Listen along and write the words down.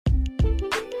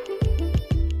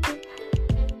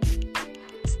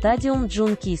Stadium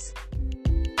Junkies.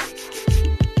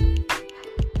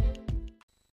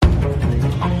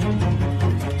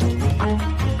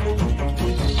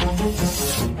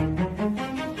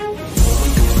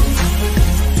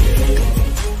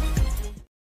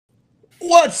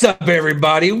 What's up,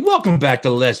 everybody? Welcome back to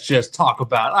Let's Just Talk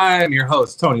About. I am your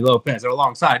host, Tony Lopez, and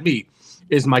alongside me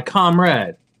is my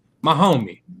comrade, my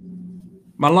homie,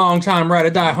 my longtime ride or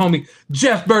die homie,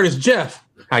 Jeff Burtis. Jeff,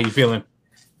 how you feeling?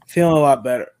 Feeling a lot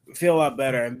better. Feel a lot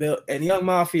better. And Bill and Young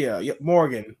Mafia,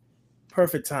 Morgan,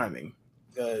 perfect timing,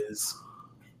 because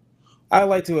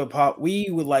we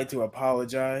would like to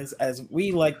apologize, as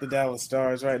we like the Dallas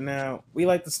Stars right now. We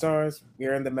like the Stars.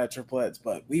 We're in the Metroplex,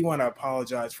 but we want to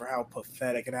apologize for how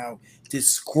pathetic and how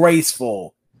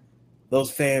disgraceful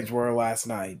those fans were last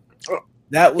night.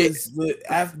 That was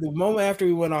the moment after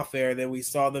we went off air that we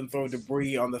saw them throw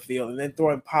debris on the field and then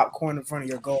throwing popcorn in front of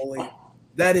your goalie.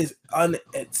 That is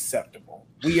unacceptable.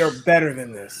 We are better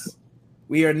than this.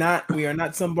 We are not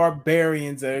some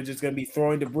barbarians that are just going to be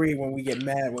throwing debris when we get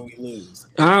mad when we lose.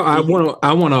 I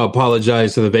want to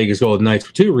apologize to the Vegas Golden Knights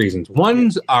for two reasons.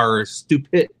 One's our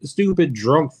stupid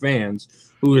drunk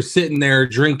fans who are sitting there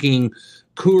drinking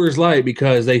Coors Light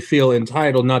because they feel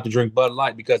entitled not to drink Bud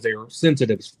Light because they're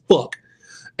sensitive as fuck.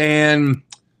 And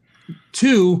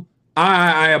two,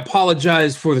 I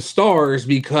apologize for the Stars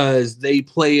because they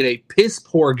played a piss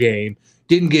poor game,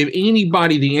 didn't give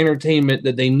anybody the entertainment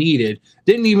that they needed,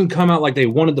 didn't even come out like they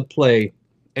wanted to play,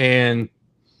 and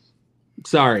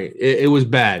sorry, it was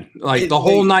bad. Like the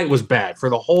whole night was bad for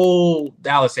the whole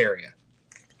Dallas area.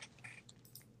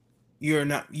 You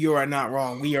are not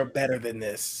wrong. We are better than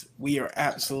this. We are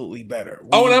absolutely better.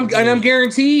 And I'm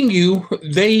guaranteeing you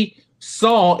they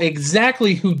saw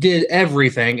exactly who did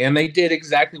everything, and they did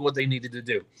exactly what they needed to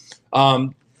do.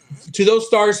 To those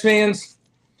Stars fans,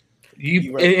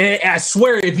 I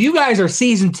swear, if you guys are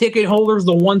season ticket holders,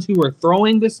 the ones who are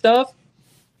throwing this stuff,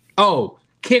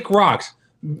 kick rocks.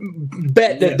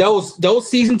 Bet that those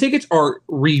season tickets are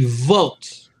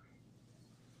revoked.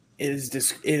 It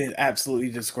is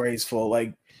absolutely disgraceful.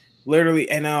 Like,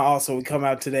 literally, and now also we come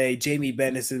out today, Jamie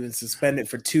Benn has been suspended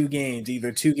for 2 games,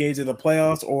 either 2 games of the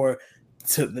playoffs or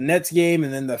to the Nets game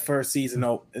and then the season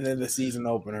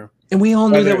opener. And we all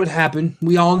knew that would happen.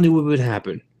 We all knew it would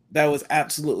happen. That was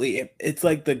absolutely – it's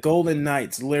like the Golden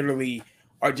Knights literally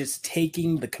are just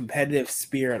taking the competitive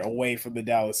spirit away from the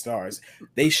Dallas Stars.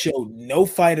 They showed no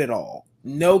fight at all,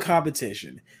 no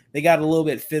competition. They got a little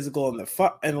bit physical in the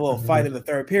fight in the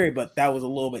third period, but that was a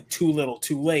little bit too little,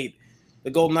 too late.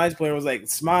 The Golden Knights player was like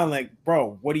smiling, like,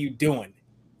 "Bro, what are you doing?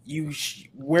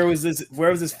 Where was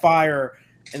this fire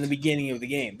in the beginning of the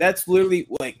game?" That's literally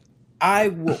like, I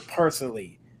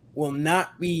will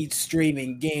not be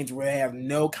streaming games where they have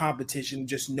no competition,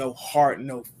 just no heart,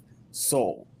 no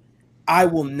soul. I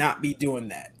will not be doing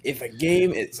that. If a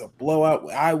game is a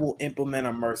blowout, I will implement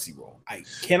a mercy rule. I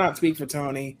cannot speak for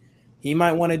Tony. He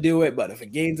might want to do it, but if a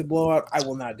game's a blowout, I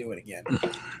will not do it again.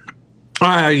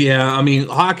 Yeah, I mean,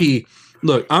 hockey.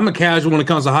 Look, I'm a casual when it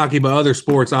comes to hockey, but other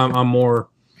sports, I'm more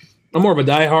of a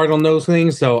diehard on those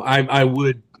things. So I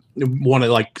would want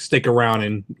to like stick around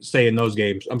and stay in those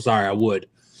games. I'm sorry, I would.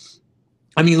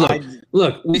 I mean,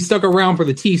 look, we stuck around for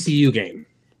the TCU game.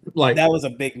 Like, that was a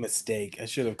big mistake. I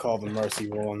should have called the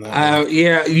mercy rule on that.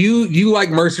 Yeah, you like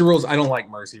mercy rules. I don't like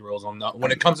mercy rules on that.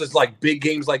 When it comes to like big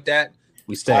games like that,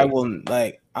 we stay.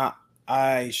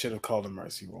 I should have called a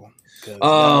mercy rule.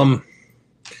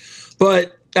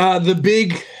 But the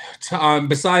big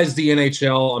besides the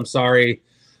NHL, I'm sorry.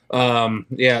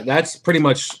 That's pretty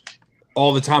much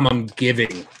all the time I'm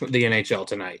giving the NHL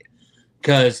tonight.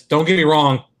 Because don't get me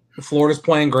wrong, Florida's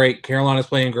playing great, Carolina's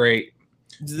playing great,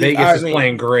 Vegas is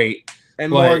playing great.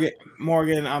 And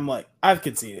Morgan, I'm like, I've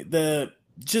conceded. The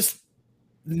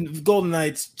Golden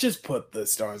Knights just put the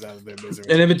Stars out of their misery.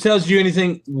 And if it tells you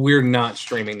anything, we're not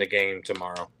streaming the game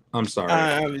tomorrow. I'm sorry.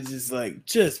 I was just like,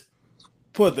 just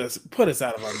put us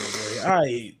out of our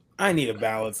misery. I need a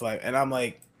balance life, and I'm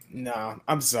like, no,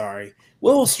 I'm sorry.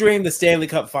 We'll stream the Stanley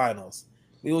Cup Finals.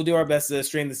 We will do our best to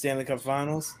stream the Stanley Cup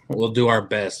Finals. We'll do our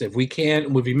best. If we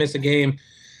can't, if we miss a game,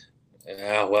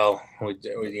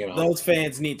 those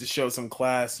fans need to show some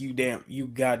class. You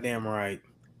goddamn right.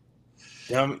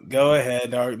 Go ahead,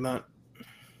 Dark Knight.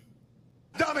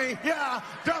 Dummy, yeah.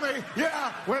 Dummy,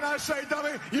 yeah. When I say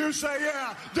dummy, you say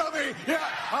yeah. Dummy, yeah.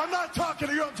 I'm not talking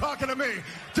to you. I'm talking to me.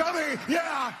 Dummy,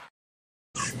 yeah.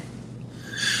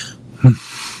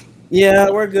 Yeah,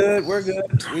 we're good. We're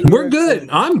good.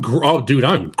 I'm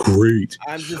great.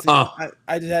 I just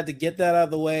had to get that out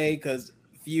of the way because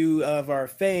few of our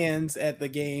fans at the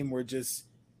game were just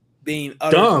being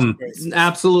dumb,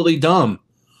 absolutely dumb.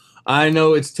 I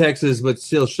know it's Texas, but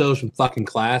still show some fucking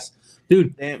class.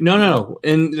 Dude, Damn. no.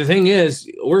 And the thing is,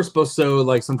 we're supposed to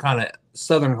like some kind of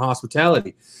Southern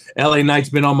hospitality. LA Knight's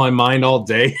been on my mind all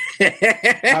day.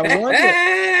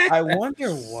 I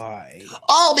wonder why.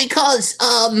 Oh, because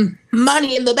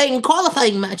Money in the Bank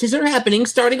qualifying matches are happening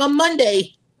starting on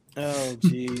Monday. Oh,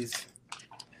 jeez.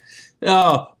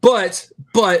 But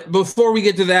before we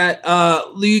get to that,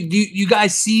 you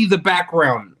guys see the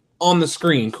background on the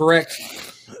screen, correct?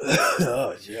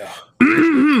 Oh, yeah.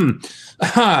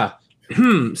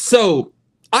 So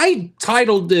I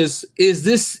titled this, "Is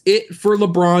This It for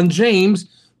LeBron James?"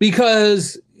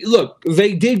 Because look,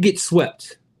 they did get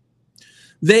swept.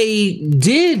 They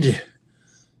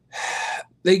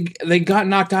got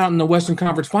knocked out in the Western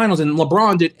Conference Finals, and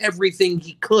LeBron did everything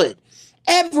he could.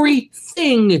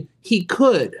 Everything he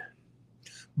could.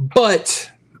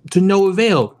 But to no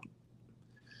avail.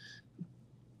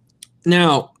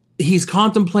 Now, he's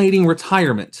contemplating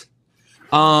retirement.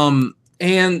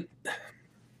 And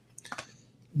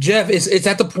Jeff, it's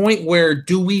at the point where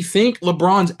do we think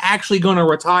LeBron's actually going to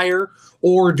retire,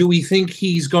 or do we think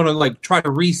he's going to like try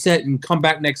to reset and come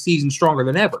back next season stronger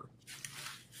than ever?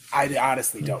 I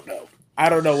honestly don't know. I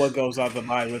don't know what goes on the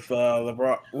mind with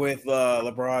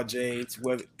LeBron James.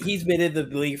 He's been in the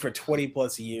league for 20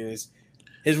 plus years.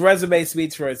 His resume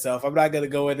speaks for itself. I'm not going to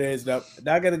go into his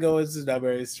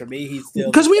numbers. For me, he's still,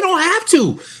 because we don't have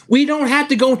to. We don't have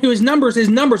to go into his numbers. His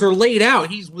numbers are laid out.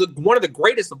 He's one of the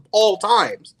greatest of all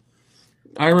times.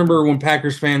 I remember when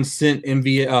Packers fans sent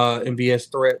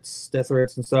MVS threats, death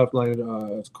threats, and stuff like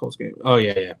it's a close game. Oh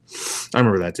yeah. I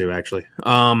remember that too, actually.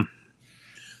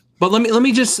 But let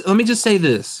me just say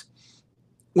this: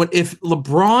 if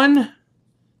LeBron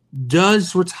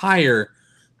does retire,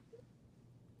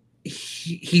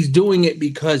 he's doing it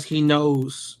because he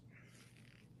knows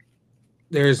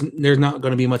there's not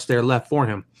going to be much there left for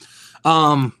him.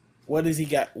 What does he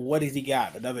got? What has he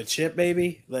got? Another chip,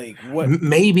 maybe? Like what?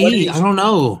 Maybe I don't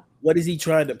know. What is he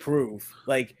trying to prove?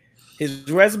 Like his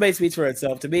resume speaks for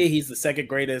itself. To me, he's the second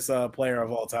greatest player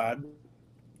of all time.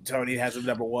 Tony has him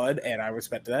number one, and I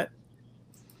respect that.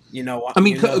 You know, I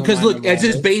mean, because look, it's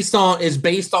just based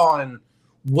on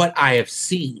what I have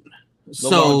seen. The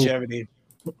longevity.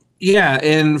 Yeah,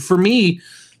 and for me,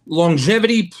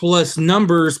 longevity plus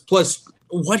numbers plus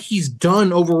what he's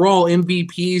done overall,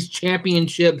 MVPs,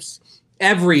 championships,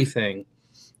 everything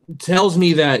tells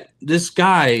me that this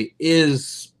guy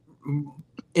is,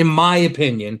 in my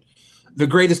opinion, the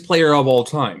greatest player of all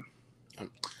time.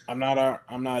 I'm not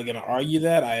going to argue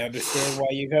that. I understand why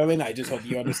you're coming. I just hope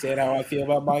you understand how I feel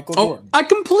about Michael Jordan. I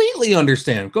completely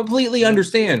understand.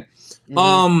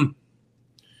 Mm-hmm.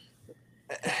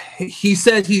 He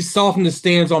said he's softened the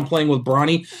stance on playing with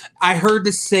Bronny. I heard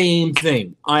the same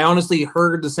thing. I honestly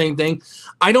heard the same thing.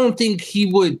 I don't think he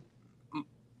would.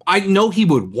 I know he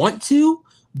would want to,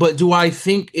 but do I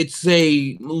think it's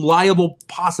a liable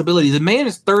possibility? The man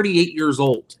is 38 years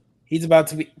old. He's about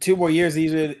to be 2 more years.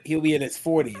 He'll be in his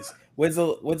 40s. When's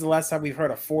the last time we've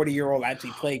heard a 40-year-old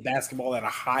actually playing basketball at a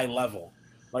high level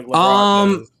like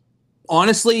LeBron does?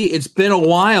 Honestly, it's been a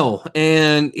while.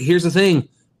 And here's the thing: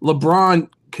 LeBron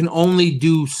can only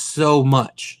do so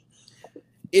much.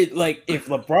 If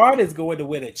LeBron is going to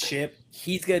win a chip,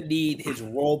 he's gonna need his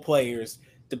role players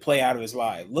to play out of his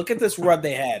mind. Look at this run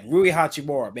they had. Rui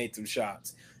Hachimura made some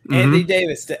shots. Mm-hmm.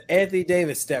 Anthony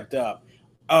Davis stepped up.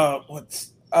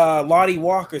 Lonnie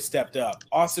Walker stepped up.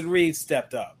 Austin Reeves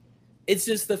stepped up. It's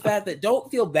just the fact that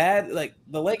don't feel bad. Like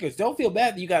the Lakers, don't feel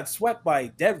bad that you got swept by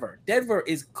Denver. Denver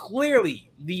is clearly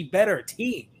the better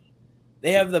team.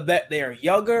 They have They are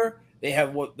younger. They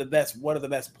have one of the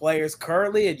best players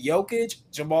currently in Jokic.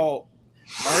 Jamal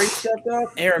Murray stepped up.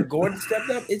 Aaron Gordon stepped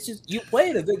up. It's just you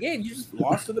played a good game. You just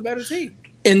lost to the better team.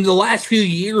 In the last few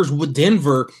years with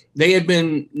Denver, they had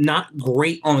been not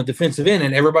great on the defensive end,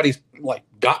 and everybody's like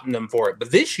gotten them for it.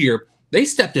 But this year, they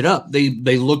stepped it up.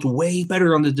 They looked way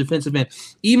better on the defensive end.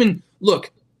 Even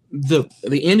look, the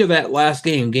end of that last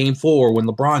game, Game 4, when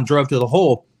LeBron drove to the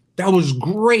hole, that was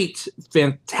great,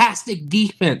 fantastic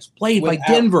defense played by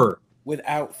Denver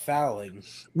without fouling.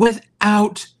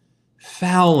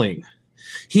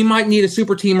 He might need a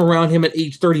super team around him at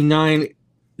age 39.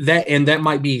 That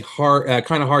might be hard,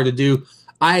 kind of hard to do.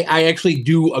 I actually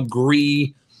do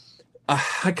agree.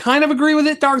 I kind of agree with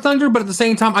it, Dark Thunder, but at the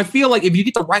same time, I feel like if you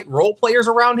get the right role players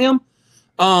around him,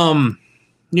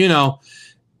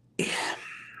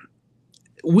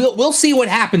 we'll see what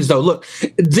happens though. Look,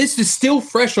 this is still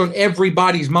fresh on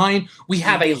everybody's mind. We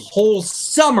have a whole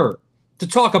summer to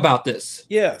talk about this.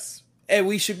 Yes. And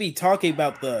we should be talking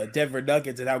about the Denver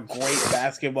Nuggets and how great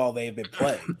basketball they've been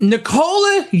playing.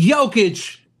 Nikola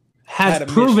Jokic has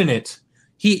proven it.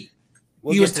 He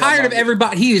was tired of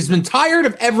everybody. He has been tired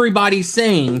of everybody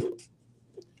saying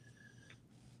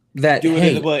that,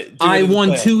 I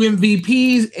won 2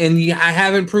 MVPs and I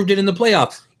haven't proved it in the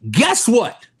playoffs. Guess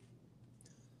what?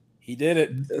 He did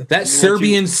it. That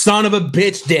Serbian son of a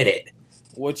bitch did it.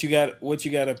 What you got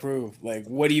to prove? Like,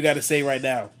 what do you got to say right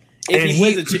now? If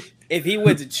he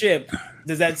wins a chip,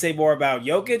 does that say more about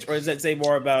Jokic or does that say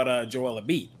more about Joel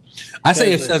Embiid? I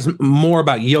say it says more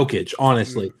about Jokic,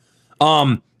 honestly.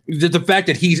 The fact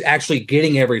that he's actually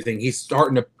getting everything, he's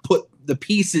starting to put the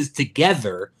pieces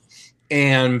together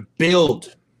and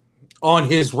build on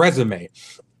his resume.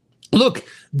 Look,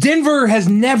 Denver has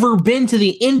never been to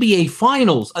the NBA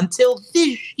Finals until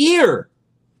this year.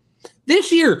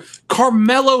 This year,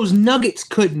 Carmelo's Nuggets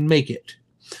couldn't make it.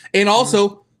 And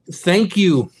also, thank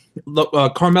you,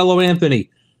 Carmelo Anthony.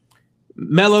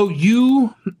 Melo,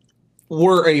 you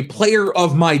were a player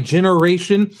of my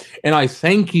generation, and I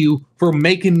thank you for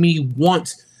making me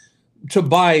want to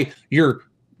buy your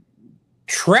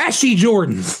trashy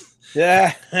Jordans.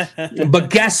 Yeah. But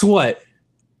guess what?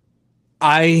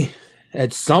 I,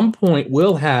 at some point,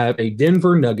 will have a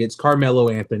Denver Nuggets Carmelo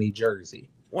Anthony jersey.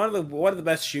 One of the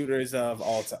best shooters of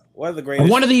all time. One of the greatest.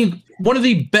 One of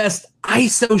the best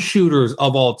ISO shooters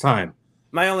of all time.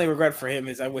 My only regret for him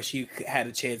is I wish he had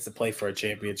a chance to play for a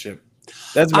championship.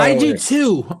 That's I do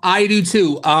too.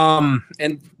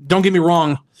 And don't get me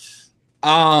wrong.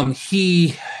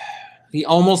 He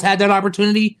almost had that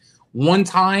opportunity one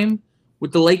time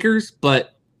with the Lakers,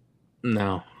 but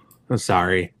no, I'm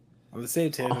sorry. On the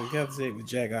same time, we got to say with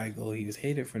Jack Eichel, he was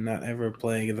hated for not ever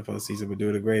playing in the postseason, but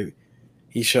doing a great.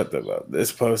 He shut them up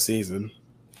this postseason.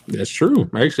 That's true.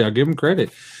 Actually, I'll give him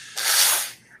credit.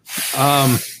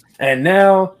 And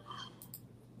now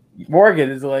Morgan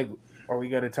is like, are we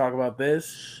going to talk about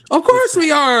this? Of course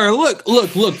we are. Look.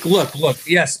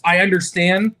 Yes, I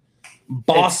understand.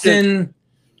 Boston,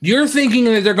 you're thinking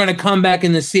that they're going to come back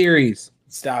in the series.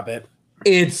 Stop it.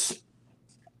 It's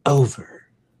over,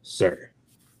 sir.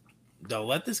 Don't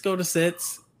let this go to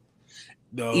 6.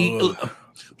 No.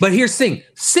 But here's the thing.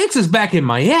 6 is back in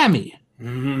Miami.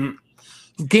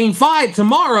 Mm-hmm. Game 5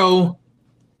 tomorrow.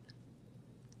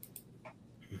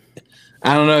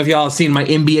 I don't know if y'all have seen my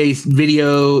NBA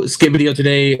skit video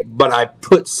today, but I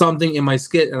put something in my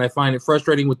skit, and I find it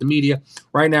frustrating with the media.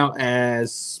 Right now,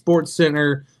 as Sports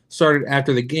Center started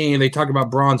after the game, they talked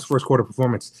about Braun's first quarter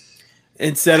performance.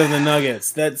 Instead of the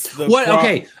Nuggets. That's the what?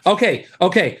 Okay.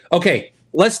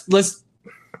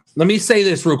 Let me say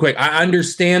this real quick. I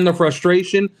understand the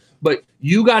frustration, but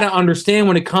you got to understand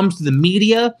when it comes to the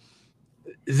media,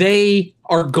 they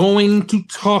are going to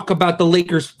talk about the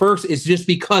Lakers first. It's just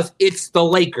because it's the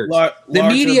Lakers. The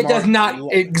media does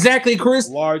not exactly, Chris.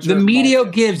 The media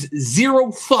gives 0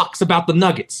 fucks about the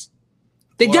Nuggets.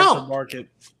 They don't. Market.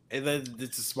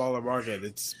 It's a smaller market.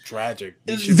 It's tragic.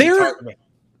 They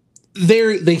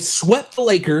swept the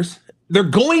Lakers. They're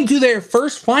going to their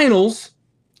first finals.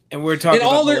 And we're talking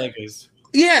about the Lakers.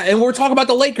 Yeah, and we're talking about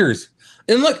the Lakers.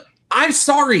 And look, I'm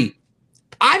sorry.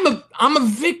 I'm a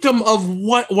victim of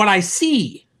what I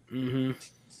see. Mm-hmm.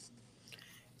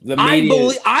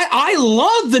 I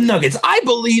love the Nuggets. I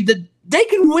believe that they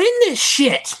can win this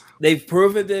shit. They've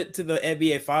proven it to the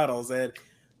NBA Finals, and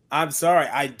I'm sorry,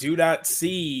 I do not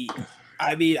see.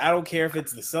 I mean, I don't care if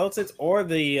it's the Celtics or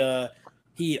the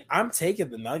Heat. I'm taking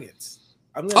the Nuggets.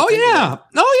 I'm gonna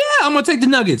I'm gonna take the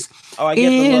Nuggets. I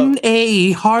get in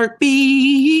a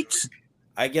heartbeat.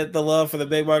 I get the love for the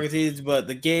big market teams, but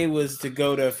the game was to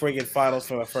go to friggin' finals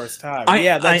for the first time. I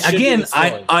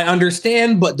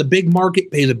understand, but the big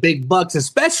market pay the big bucks,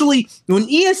 especially when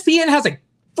ESPN has a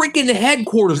freaking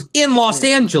headquarters in Los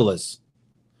Angeles.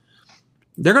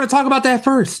 They're going to talk about that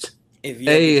first. If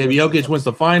Jokic wins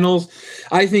the finals,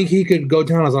 I think he could go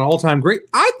down as an all-time great.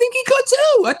 I think he could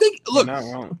too.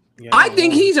 I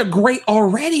think he's a great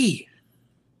already.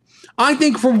 I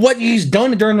think for what he's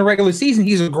done during the regular season,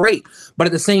 he's a great. But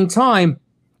at the same time,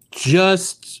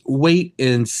 just wait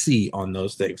and see on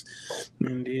those things.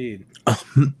 Indeed.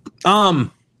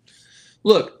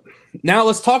 Look, now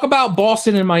let's talk about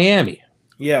Boston and Miami.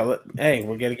 Yeah,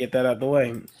 we're gonna get that out the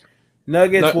way.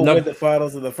 Nuggets will win the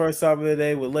finals for the first time of the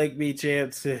day with Lake Beach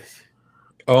champs.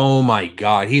 Oh my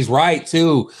God, he's right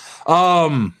too.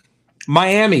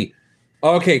 Miami.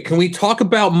 Okay, can we talk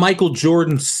about Michael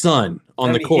Jordan's son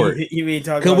on the court? You mean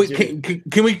talk can about we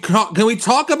can we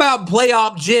talk about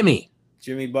playoff Jimmy?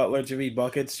 Jimmy Butler, Jimmy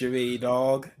Buckets, Jimmy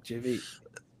Dog, Jimmy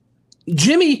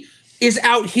is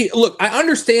out here. Look, I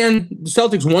understand the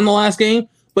Celtics won the last game,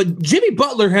 but Jimmy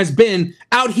Butler has been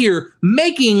out here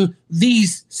making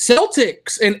these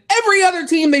Celtics and every other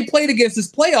team they played against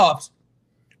this playoffs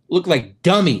look like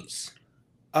dummies.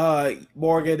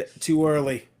 Morgan, too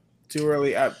early. Too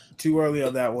early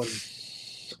on that one.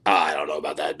 I don't know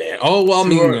about that, man. Oh, well, I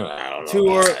mean, I don't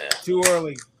know. Too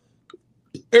early.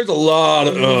 There's a lot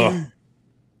of.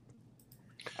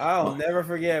 I'll never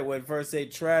forget when first they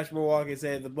trashed Milwaukee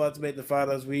saying the Bucks made the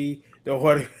finals. We don't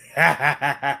want to.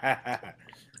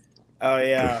 Oh,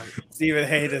 yeah. Stephen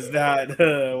A. does not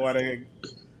want to.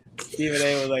 Stephen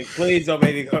A. was like, please don't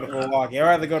make me go to Milwaukee. I'd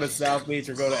rather go to South Beach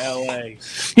or go to L.A.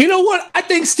 You know what? I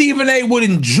think Stephen A. would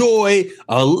enjoy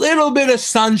a little bit of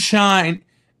sunshine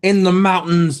in the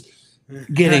mountains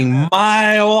getting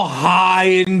mile high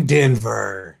in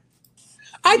Denver.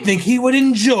 I think he would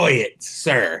enjoy it,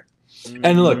 sir.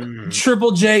 And look,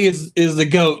 Triple J is the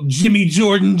GOAT. Jimmy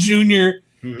Jordan Jr.,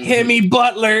 Hemi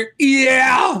Butler,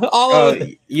 yeah.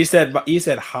 You said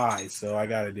high, so I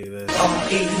got to do this.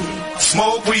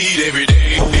 Smoke weed every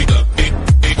day.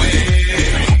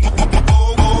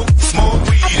 Smoke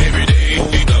weed every day.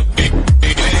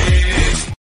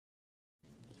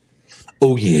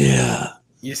 Oh yeah.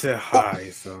 You said high,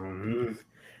 so.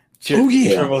 Oh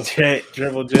yeah. Triple J,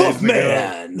 Puff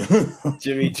man.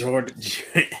 Jimmy Jordan.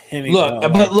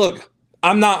 Look,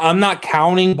 I'm not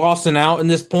counting Boston out in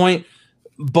this point,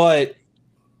 but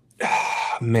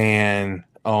man,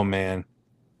 oh man.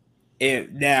 If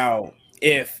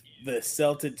the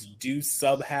Celtics do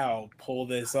somehow pull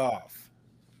this off,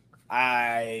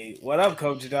 what up,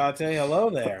 Coach Dante? Hello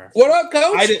there. What up,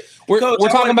 Coach? We're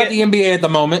talking about the NBA at the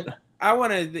moment.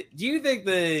 Do you think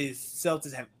the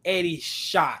Celtics have any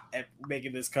shot at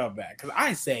making this comeback? Because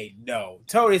I say no.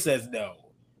 Tony says no.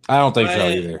 I don't think so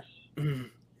either.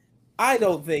 I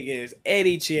don't think there's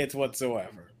any chance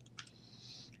whatsoever.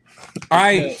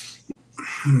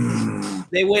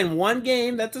 They win one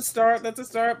game. That's a start.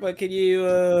 But can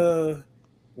you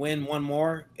win one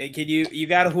more? And can you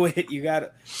gotta win? You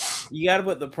gotta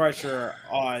put the pressure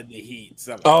on the Heat.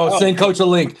 Send Coach a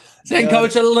link. We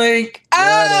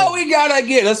gotta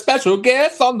get a special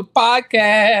guest on the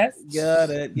podcast.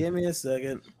 Got it. Give me a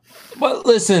second. But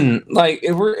listen, like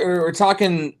if we're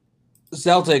talking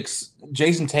Celtics,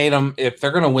 Jason Tatum, if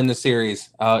they're gonna win the series,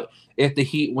 if the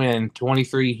Heat win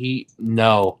 23 Heat,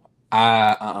 no.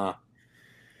 Yeah.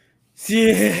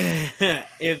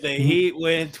 If the Heat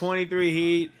win 23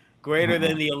 Heat, greater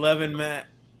than the 11 Matt,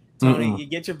 Tony, you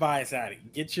get your bias out of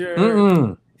here.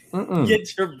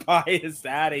 Get your bias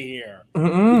out of here.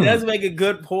 He does make a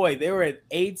good point. They were an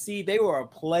 8 seed. They were a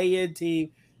play-in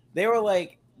team. They were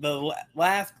like the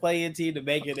last play-in team to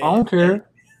make it in. I don't care.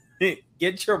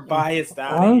 Get your bias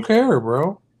out of here. I don't care,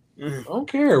 bro. I don't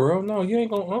care, bro. No, you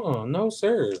ain't gonna. No,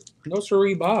 sir. No,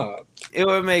 sirree, Bob. It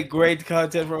would make great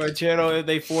content for my channel if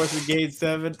they force a game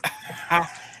 7.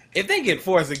 If they get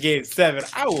forced a game 7,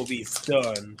 I will be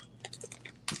stunned.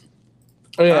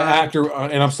 Yeah,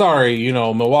 and I'm sorry,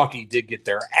 Milwaukee did get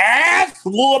their ass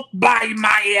whooped by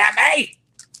Miami.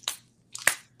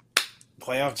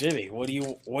 Playoff Jimmy, what do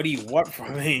you want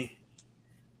from me?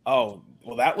 Oh,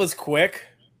 well, that was quick.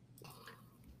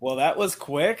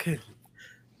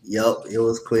 Yep, it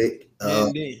was quick.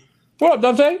 What up,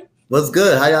 Dante? What's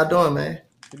good? How y'all doing, man?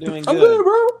 You're doing I'm good,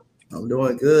 bro. I'm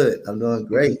doing good. I'm doing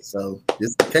great. So,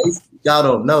 just in case y'all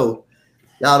don't know,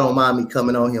 y'all don't mind me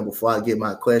coming on here before I get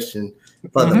my question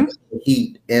for the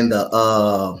Heat in the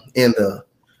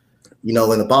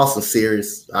Boston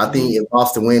series. I think if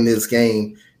Boston win this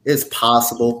game, it's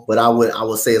possible, but I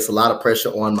would say it's a lot of pressure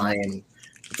on Miami.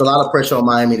 It's a lot of pressure on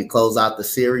Miami to close out the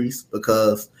series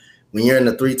because when you're in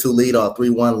the 3-2 lead or a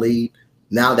 3-1 lead,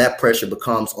 now that pressure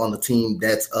becomes on the team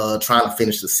that's trying to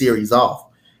finish the series off.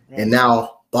 And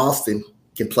now Boston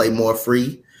can play more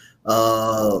free.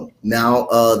 Now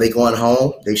they going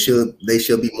home. They should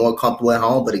be more comfortable at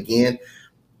home. But again,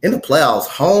 in the playoffs,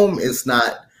 home is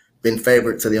not been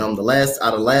favored to them. Out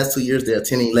of the last 2 years, they're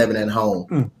 10-11 at home.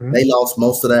 Mm-hmm. They lost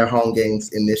most of their home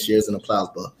games in this year's in the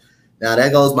playoffs. But now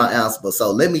that goes my answer. But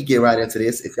so let me get right into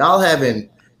this. If y'all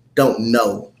don't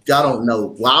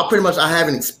know. Well, I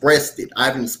haven't expressed it. I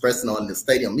haven't expressed it on the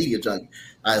Stadium Media Junkie.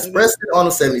 I expressed it on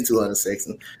the 7200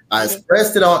 section. I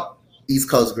expressed it on East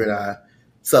Coast Gridiron.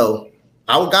 So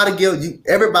I got to give you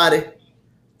everybody.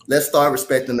 Let's start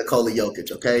respecting Nikola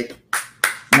Jokic, okay?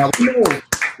 Now we know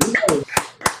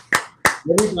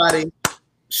everybody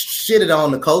shitted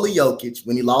on Nikola Jokic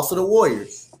when he lost to the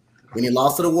Warriors. When he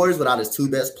lost to the Warriors without his two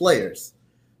best players,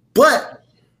 but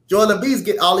Joel Embiid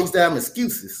gets all these damn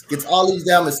excuses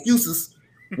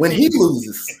when he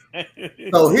loses.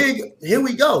 So here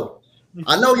we go.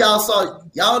 I know y'all saw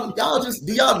y'all just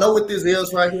do y'all know what this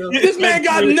is right here? This man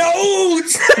got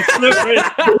notes.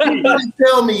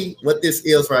 Tell me what this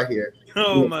is right here.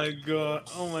 Oh my god!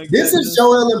 Oh my god! This is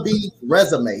Joel Embiid's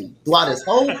resume throughout his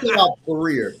whole playoff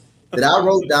career that I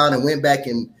wrote down and went back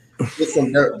and put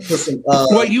some.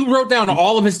 Well, you wrote down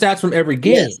all of his stats from every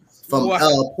game. Yes, from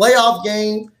playoff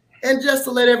game, and just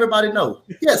to let everybody know,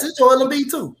 yes, it's Joel Embiid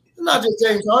too. It's not just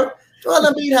James Harden.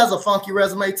 Joel Embiid has a funky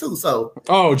resume too. So,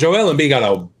 Joel Embiid got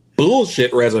a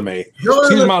bullshit resume.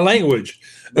 Excuse my language.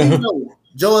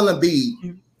 Joel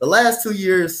Embiid, the last 2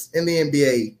 years in the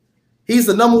NBA, he's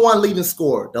the number one leading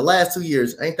scorer. The last 2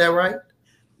 years, ain't that right?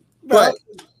 But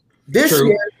this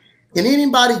year, can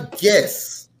anybody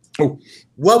guess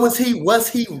what is he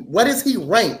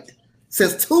ranked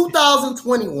since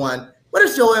 2021? What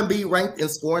is Joel Embiid ranked in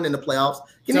scoring in the playoffs?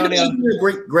 Can anybody give me a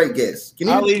great guess?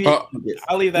 I'll leave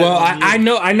that. Well, I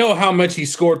know how much he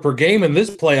scored per game in this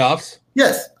playoffs.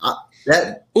 Yes,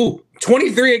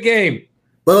 23 a game.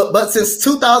 But since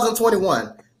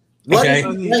 2021, what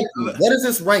is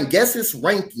his rank? Guess his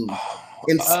ranking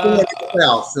in scoring in the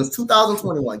playoffs since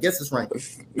 2021. Guess his ranking.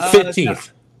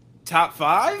 15th. Top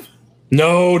 5?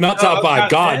 No, not top 5.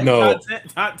 God, 10? no.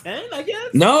 Top 10, I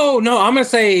guess. No. I'm gonna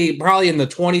say probably in the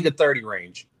 20 to 30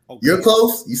 range. Okay. You're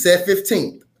close. You said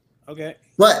 15th. Okay,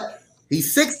 but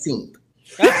he's 16th.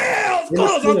 That's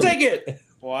close. I'll take it.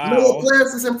 Wow. You know what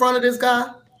players is in front of this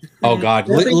guy? Oh God,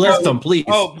 list them, please.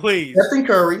 Oh, please. Stephen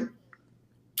Curry,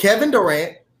 Kevin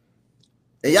Durant,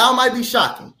 and y'all might be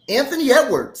shocking. Anthony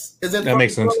Edwards is in front. That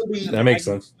makes sense. That makes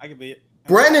sense. I can be it.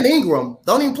 Brandon Ingram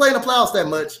don't even play in the playoffs that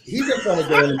much. He's in front of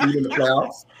Joel Embiid in the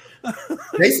playoffs.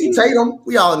 Jason Tatum,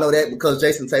 we all know that because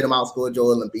Jason Tatum outscored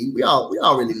Joel Embiid. We all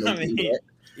really know that.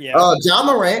 Yeah. John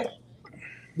Morant.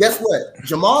 Guess what?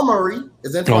 Jamal Murray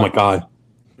is in front. Oh my God.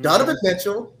 Donovan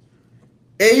Mitchell.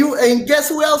 And guess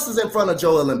who else is in front of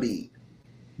Joel Embiid?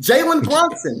 Jalen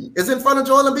Brunson is in front of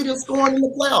Joel Embiid and scoring in the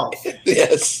playoffs.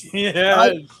 Yes. Yeah.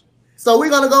 Right? So we're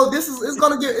gonna go.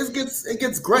 It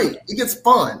gets great. It gets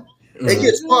fun. It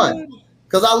gets fun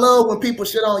because I love when people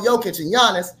shit on Jokic and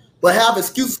Giannis, but have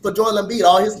excuses for Joel Embiid.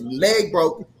 Oh, his leg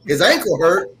broke, his ankle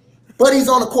hurt, but he's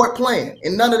on the court playing,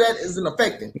 and none of that isn't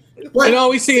affecting. But and all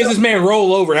we see is this man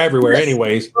roll over everywhere,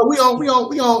 anyways. But we gonna keep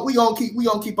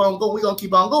on going. We gonna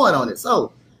keep on going on it.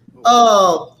 So,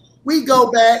 we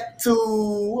go back to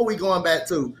what we going back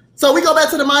to. So we go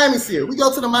back to the Miami series. We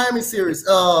go to the Miami series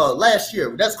last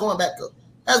year.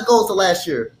 That goes to last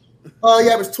year. He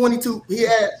averaged 22. He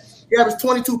averaged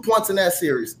 22 points in that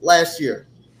series last year.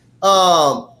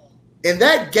 In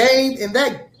that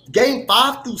game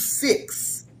 5 through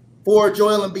 6 for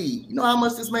Joel Embiid, you know how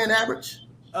much this man averaged?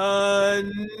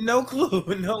 No clue.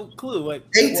 No clue. Like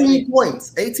 18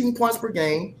 points. 18 points per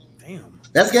game. Damn.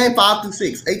 That's game 5 through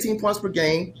 6. 18 points per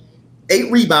game. 8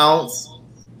 rebounds.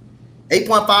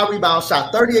 8.5 rebounds.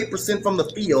 Shot 38% from the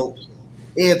field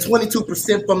and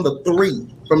 22% from the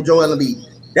three from Joel Embiid.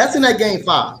 That's in that game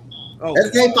 5. Oh,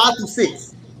 that's game 5 through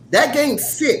 6. That game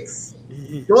 6,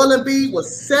 Joel Embiid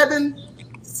was 7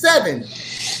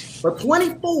 for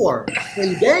 24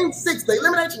 in game 6, the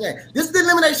elimination game. This is the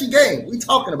elimination game we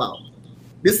talking about.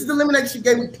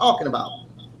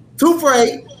 2 for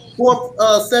 8,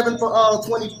 7 for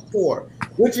 24,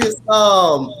 which is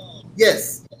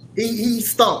yes, he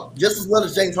stumped just as well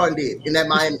as James Harden did in that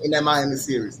Miami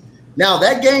series. Now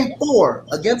that game 4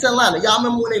 against Atlanta, y'all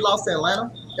remember when they lost to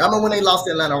Atlanta? Y'all remember when they lost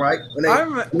to Atlanta, right? I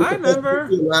remember.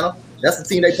 Atlanta. That's the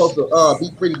team they supposed to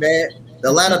beat pretty bad. The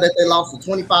Atlanta that they lost to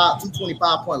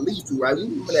 25-point lead to, right? We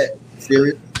remember that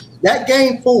series. That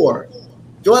game 4,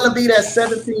 Joel Embiid had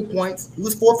 17 points. He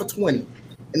was 4 for 20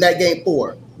 in that game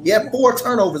 4. He had 4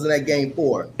 turnovers in that game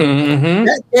 4. Mm-hmm.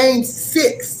 That game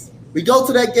 6, we go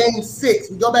to that game 6.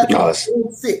 We go back to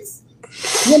game 6.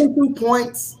 22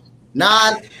 points,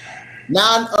 9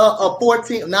 of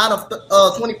 14, 9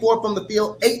 of 24 from the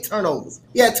field, 8 turnovers.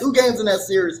 He had 2 games in that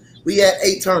series. We had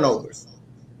 8 turnovers.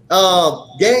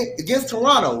 Game against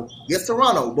Toronto,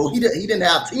 but he didn't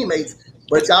have teammates.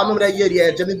 But y'all remember that year he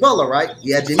had Jimmy Butler, right?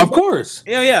 He had Jimmy Of Butler. course.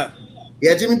 Yeah. He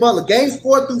had Jimmy Butler. Games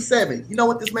 4 through 7. You know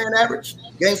what this man averaged?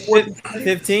 Games 4 through 7?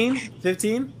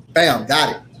 15? Bam,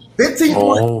 got it. 15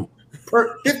 points.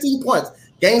 15 points.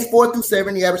 Games 4 through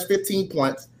 7, he averaged 15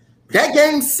 points. That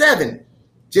game 7,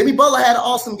 Jimmy Butler had an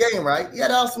awesome game, right? He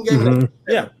had an awesome game. Mm-hmm.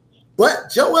 Yeah.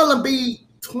 But Joel Embiid,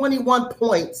 21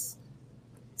 points,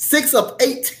 6 of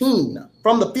 18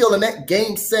 from the field in that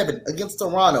game 7 against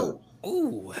Toronto.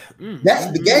 Ooh.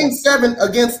 The game 7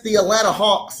 against the Atlanta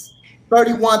Hawks,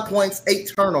 31 points,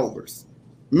 8 turnovers.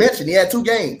 Mentioned he had 2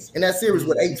 games in that series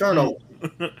with 8 turnovers.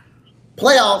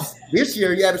 Playoffs this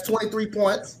year, he averaged 23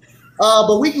 points.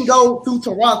 But we can go to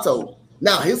Toronto.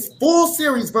 Now, his full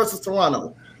series versus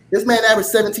Toronto, this man averaged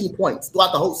 17 points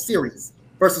throughout the whole series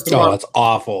versus Toronto. Oh, that's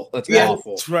awful. That's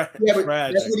awful. That's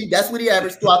what he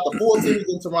averaged throughout the 4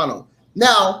 series in Toronto.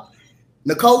 Now,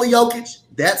 Nikola Jokic,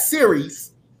 that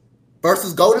series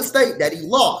versus Golden State that he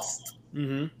lost,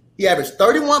 he averaged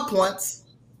 31 points,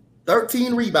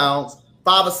 13 rebounds,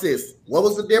 5 assists. What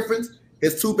was the difference?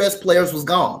 His 2 best players was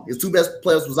gone. His 2 best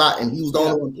players was out, and he was the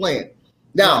only one playing.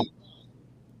 Now,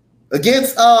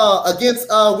 against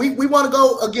we want to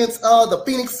go against the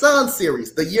Phoenix Suns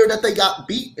series, the year that they got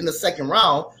beat in the second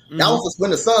round. That was just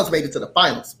when the Suns made it to the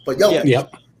finals. But 25,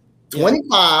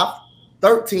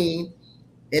 13,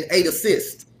 and 8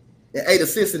 assists. And 8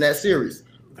 assists in that series.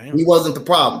 Damn. He wasn't the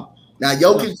problem. Now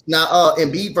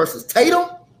Embiid versus Tatum.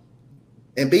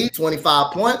 Embiid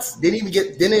 25 points. Didn't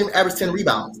even average 10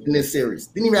 rebounds in this series.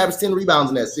 Didn't even average 10 rebounds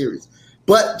in that series.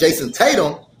 But Jason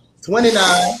Tatum,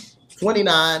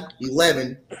 29,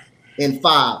 11, and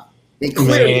 5. And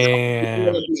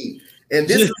clearly, and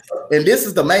this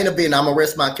is the main event. I'm gonna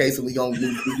rest my case, and we gonna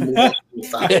move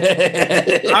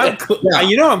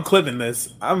I'm clipping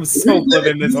this. I'm so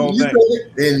clipping this whole thing.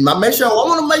 And I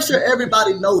want to make sure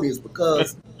everybody know this,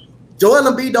 because Joel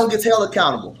Embiid don't get held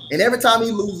accountable, and every time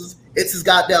he loses, it's his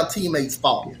goddamn teammates'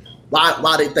 fault.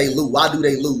 Why did they lose? Why do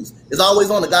they lose? It's always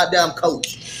on the goddamn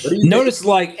coach. Notice,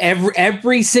 like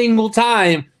every single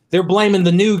time they're blaming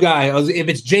the new guy. If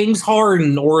it's James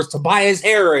Harden or it's Tobias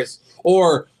Harris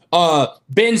or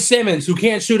Ben Simmons, who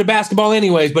can't shoot a basketball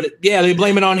anyways, but they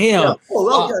blame it on him. Yeah.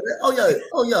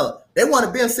 They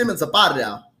wanted Ben Simmons up out of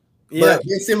there. Yeah. But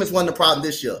Ben Simmons wasn't the problem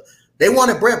this year. They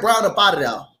wanted Brett Brown up out of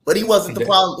there, but he wasn't the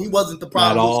problem. He wasn't the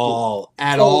problem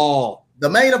at all. The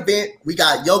main event, we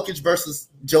got Jokic versus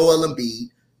Joel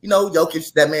Embiid. You know,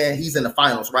 Jokic, that man, he's in the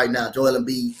finals right now. Joel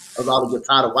Embiid, I always get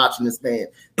tired of watching this man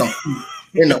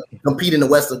compete in the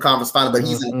Western Conference Final, but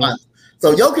he's in the finals.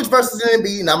 So Jokic versus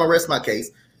Embiid, and I'm going to rest my case.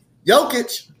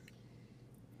 Jokic,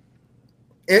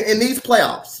 in these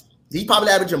playoffs, he probably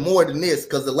averaging more than this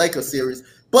because of the Lakers series,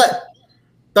 but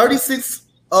 36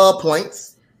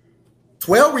 points,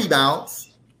 12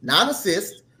 rebounds, 9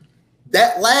 assists.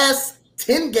 That last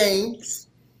 10 games,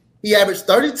 he averaged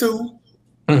 32,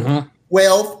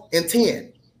 12, and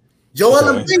 10. Joel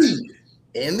Embiid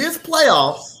in this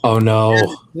playoffs,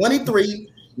 23,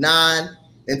 9,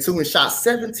 and 2, and shot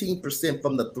 17%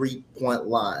 from the 3-point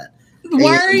line.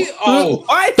 Why are you?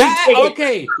 Why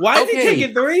is he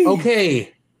taking 3?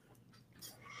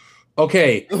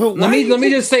 Okay. Let me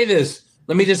just say this.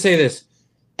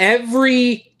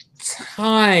 Every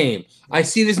time I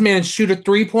see this man shoot a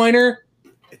 3-pointer,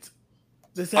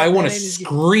 I want to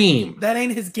scream. That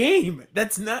ain't his game.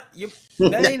 That ain't his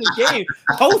game.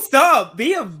 Post up.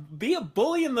 Be a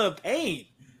bully in the paint.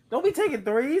 Don't be taking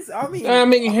 3s. I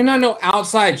mean, you're not no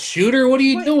outside shooter. What are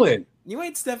you doing? You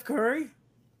ain't Steph Curry.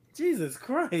 Jesus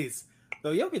Christ.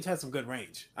 Though Jokic has some good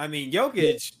range. I mean,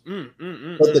 Jokic.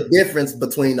 But the difference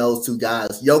between those two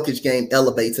guys, Jokic game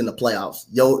elevates in the playoffs.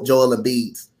 Joel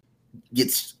Embiid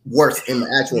gets worse in the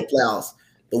actual playoffs.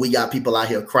 But we got people out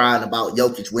here crying about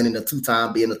Jokic winning being a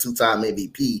 2-time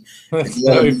MVP. That's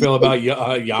how you feel about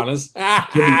Giannis?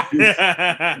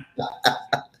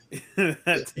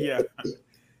 Yeah.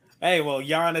 Hey, well,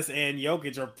 Giannis and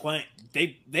Jokic are playing.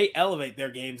 They elevate their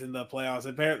games in the playoffs.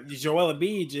 Apparently, Joel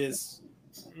Embiid just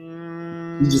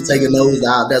he's just taking those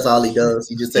out. That's all he does.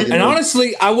 He just taking. And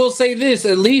honestly, I will say this: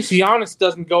 at least Giannis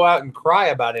doesn't go out and cry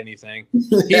about anything.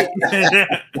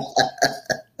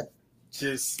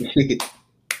 Just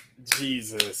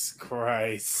Jesus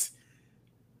Christ!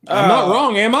 I'm not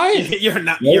wrong, am I? You're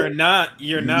not. Nope.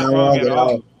 You're not wrong at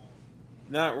all.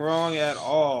 Not wrong at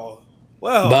all.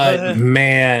 Well, but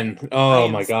man,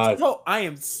 my God! I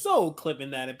am so clipping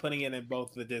that and putting it in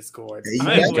both the Discord.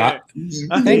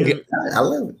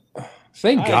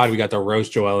 Thank God we got the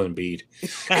roast Joel Embiid.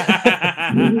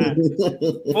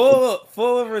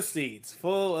 full of receipts.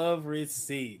 Full of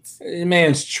receipts.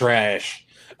 Man's trash.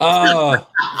 I'm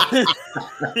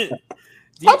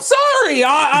sorry.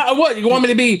 What you want me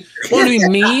to be?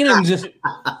 Mean and just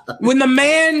when the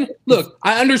man? Look,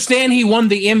 I understand he won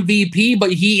the MVP,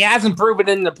 but he hasn't proven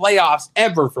it in the playoffs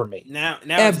ever for me. Now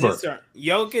it's his turn.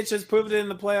 Jokic has proven it in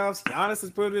the playoffs. Giannis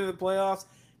has proven it in the playoffs.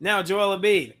 Now Joel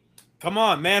Embiid, come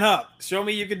on, man up. Show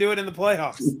me you can do it in the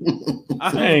playoffs.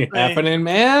 Ain't happening,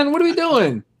 man. What are we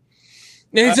doing?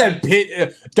 He said,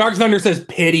 Dark Thunder says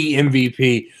pity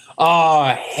MVP. Oh,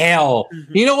 hell.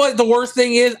 You know what the worst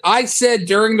thing is? I said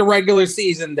during the regular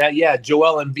season that,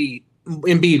 Joel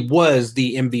Embiid was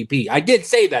the MVP. I did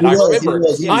say that. I remember.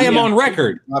 I am on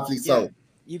record. So.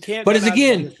 You can't. But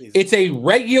it's a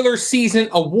regular season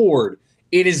award.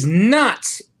 It is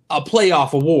not a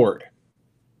playoff award.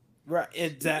 Right,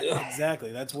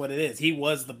 exactly. That's what it is. He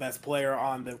was the best player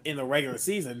in the regular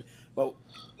season, but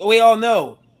we all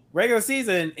know regular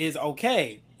season is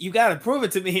okay. You got to prove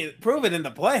it to me. Prove it in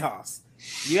the playoffs.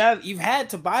 You've had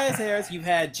Tobias Harris. You've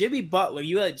had Jimmy Butler.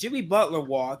 You had Jimmy Butler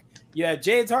walk. You have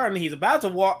James Harden. He's about to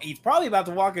walk. He's probably about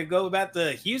to walk and go back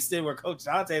to Houston, where Coach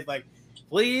Dante is like,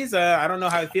 "Please, I don't know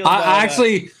how he feels."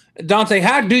 Actually, Dante,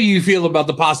 how do you feel about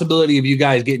the possibility of you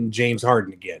guys getting James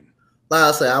Harden again? Like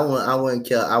I say, I wouldn't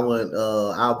care.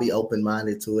 I'll be open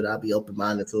minded to it. I'll be open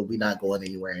minded to it. We're not going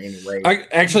anywhere anyway.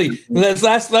 Actually, let's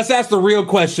ask the real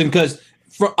question, because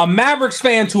from a Mavericks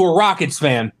fan to a Rockets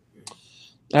fan,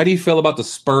 how do you feel about the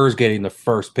Spurs getting the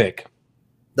first pick?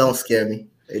 Don't scare me.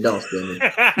 It don't scare me.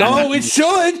 No, it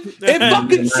should. It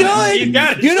fucking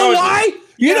should. You know why?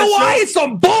 You know why? It's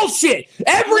some bullshit.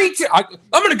 I'm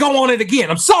gonna go on it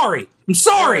again. I'm sorry.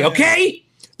 Okay.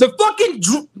 The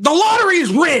lottery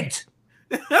is rigged.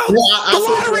 The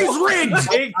lottery's rigged.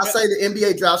 I say the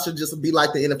NBA draft should just be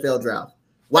like the NFL draft.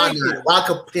 Why not? Why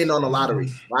compete on the lottery?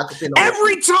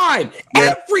 Every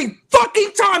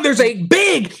fucking time there's a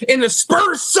big and the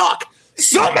Spurs suck,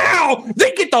 somehow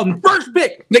they get the first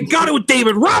pick. They got it with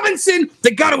David Robinson.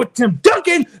 They got it with Tim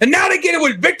Duncan, and now they get it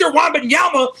with Victor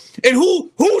Wembanyama. And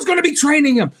who's going to be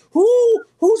training him?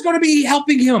 Who's going to be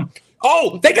helping him?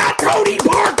 Oh, they got Tony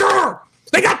Parker.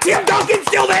 They got Tim Duncan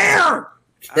still there.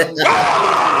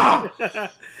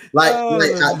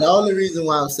 The only reason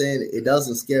why I'm saying it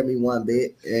doesn't scare me one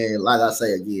bit, and like I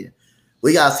say again,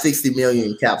 we got 60 million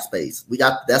in cap space.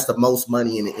 That's the most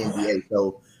money in the NBA,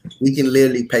 so we can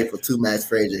literally pay for 2 max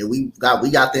free agents. We got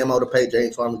the MO to pay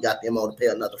James Harden. We got the MO to pay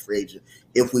another free agent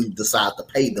if we decide to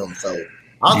pay them. So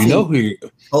you know who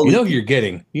you're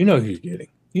getting.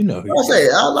 I'll say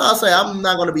I'm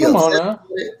not going to be upset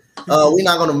with it. We're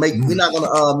not gonna make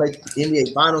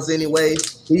NBA finals anyway.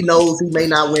 He knows he may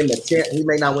not win a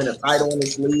title in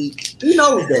this league. He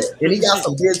knows that, and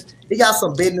he got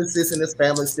some businesses in his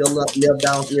family still live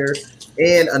down here,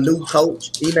 and a new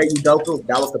coach. Ime Udoka,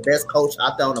 that was the best coach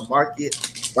out there on the market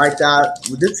right there.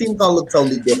 This team's gonna look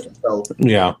totally different. So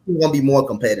yeah, it's gonna be more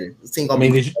competitive. This team's gonna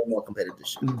be more competitive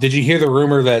this year. Did you hear the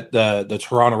rumor that the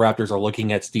Toronto Raptors are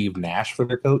looking at Steve Nash for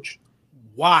their coach?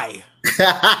 Why?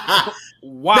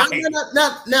 Why?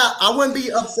 Now, I wouldn't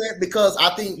be upset because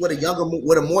I think with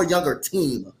a more younger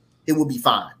team, it would be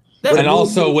fine. And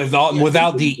also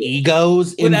without the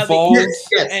egos involved.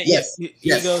 Yes.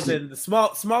 Egos in the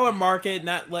smaller market,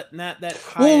 not that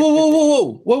high.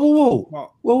 Whoa.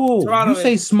 You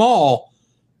say small.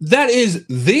 That is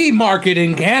the market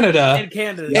in Canada.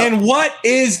 And what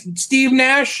is Steve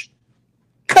Nash?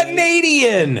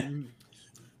 Canadian.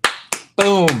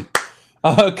 Boom.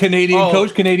 Canadian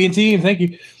coach, Canadian team. Thank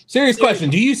you. Serious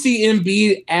question. Do you see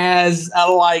Embiid as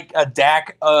like a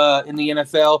Dak in the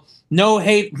NFL? No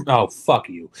hate. Oh, fuck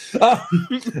you.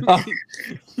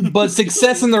 But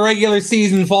success in the regular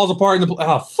season falls apart in the.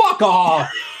 Oh, fuck off.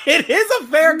 It is a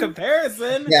fair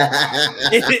comparison.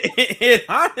 It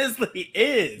honestly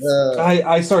is.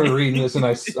 I started reading this and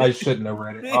I shouldn't have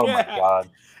read it. Oh my god.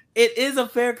 It is a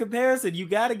fair comparison. You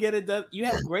got to get it done. You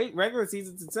have great regular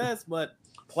season success, but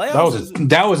playoffs.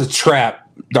 That was a trap,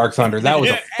 Dark Thunder. That was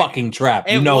a fucking trap.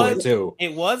 You know it too.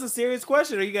 It was a serious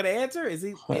question. Are you going to answer? Is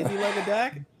he like a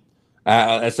Dak?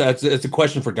 It's a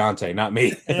question for Dante, not me.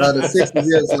 The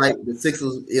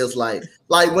Sixers is like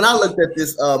when I looked at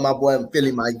this my boy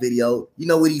Philly Mike video, you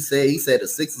know what he said? He said the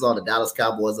Sixers are the Dallas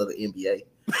Cowboys of the NBA.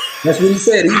 That's what he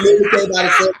said. He literally came out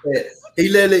and said that.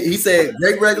 He said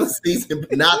great regular season,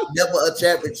 but never a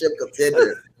championship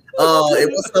contender. It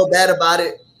was so bad about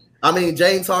it. I mean,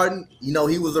 James Harden, he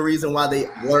was the reason why they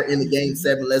weren't in the game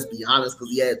 7. Let's be honest, because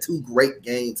he had 2 great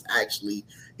games actually.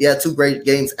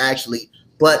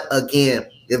 But again,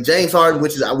 if James Harden,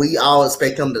 which is we all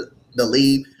expect him to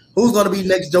lead, who's going to be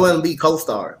next Joel Embiid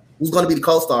co-star? Who's going to be the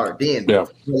co-star then? Yeah.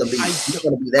 Who's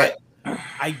going to be that?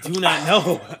 I do not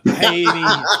know.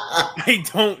 I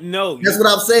don't know. That's what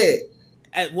I've said.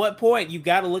 At what point you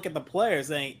got to look at the players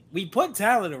saying, we put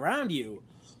talent around you.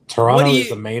 Toronto is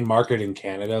the main market in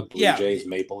Canada. Blue Jays,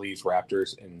 Maple Leafs,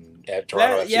 Raptors, and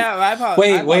Toronto.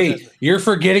 Wait. You're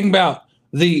forgetting about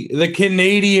the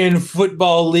Canadian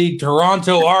Football League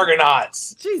Toronto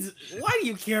Argonauts. Jeez, why do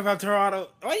you care about Toronto?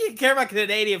 Why do you care about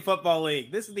Canadian Football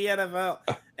League? This is the NFL.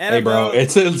 Hey, bro,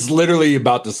 it's literally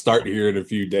about to start here in a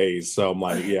few days. So I'm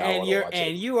like, yeah,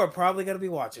 and you are probably gonna be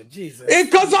watching. Jesus,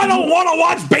 it's because I don't want to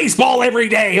watch baseball every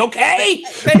day. Okay,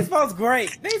 baseball's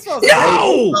great. Baseball's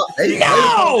no. I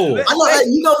know.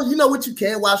 You know what you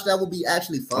can watch that would be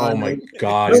actually fun. Oh my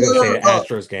God, you're gonna say an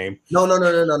Astros game? No.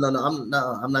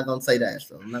 I'm not gonna say the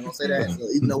Astros. I'm not gonna say the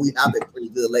Astros, even though we have been pretty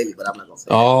good lately. But I'm not gonna say.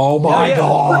 Oh my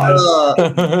God.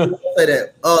 Say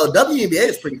that. WNBA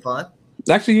is pretty fun.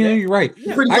 Actually, yeah, you're right.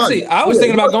 Yeah. Actually, I was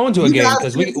thinking about going to a game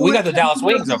because we got the Dallas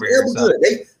Wings over here. So.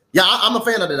 I'm a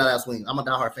fan of the Dallas Wings. I'm a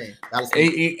diehard fan.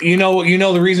 You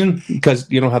know the reason? Because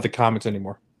you don't have the comments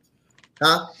anymore.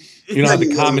 Huh? You don't have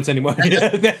the comments anymore.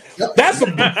 Let's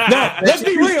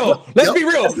be real. Let's be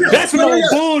real. That's some old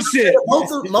bullshit.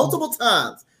 Multiple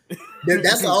times.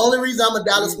 That's the only reason I'm a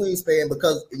Dallas Wings fan,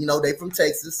 because they from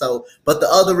Texas. So, but the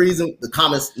other reason, the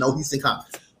comments, no Houston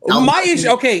comments. My issue,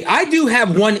 okay, I do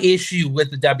have one issue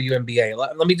with the WNBA.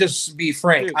 Let me just be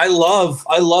frank. I love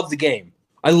the game.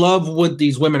 I love what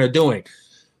these women are doing.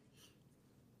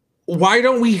 Why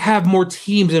don't we have more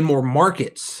teams and more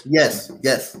markets? Yes.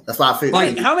 That's why I feel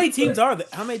like. How many teams are there?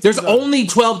 There's only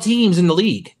 12 teams in the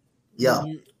league. Yeah.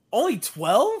 Only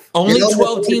 12? Only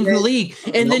 12 teams in the league.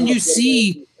 And then you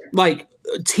see like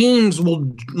teams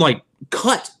will like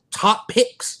cut top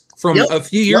picks from a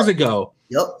few years ago.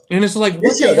 Yep. And it's like,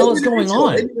 what the hell is going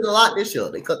on? They did a lot this year.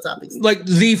 They cut topics. Like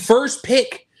the first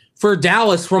pick for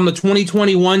Dallas from the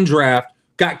 2021 draft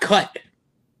got cut.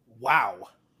 Wow.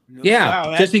 Yeah,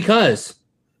 wow, just because.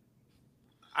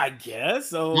 I guess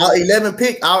so. Our 11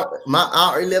 pick, our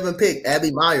 11 pick,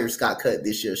 Abby Myers got cut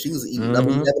this year. She was even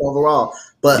number 11 overall.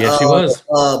 But she was.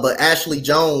 But Ashley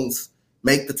Jones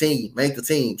made the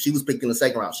team. She was picked in the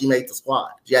second round. She made the squad.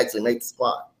 She actually made the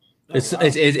squad.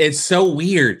 It's so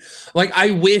weird. Like,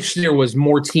 I wish there was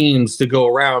more teams to go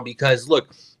around because,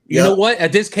 look, you know what?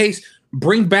 At this case,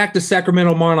 bring back the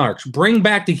Sacramento Monarchs. Bring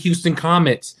back the Houston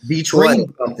Comets. Detroit.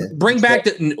 Bring back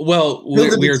the – well,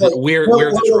 we're Detroit. We are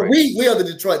the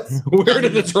Detroit. We're the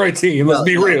Detroit team. Let's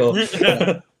be real.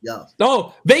 Yeah.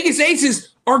 Oh, Vegas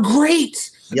Aces are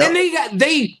great. Yep.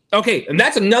 And okay, and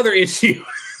that's another issue.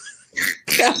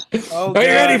 Are you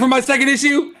ready for my second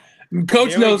issue?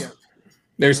 Coach knows.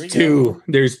 There's two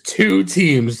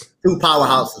teams. Two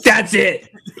powerhouses. That's it.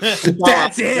 That's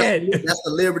it. That's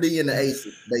the Liberty and the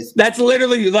Aces. Basically. That's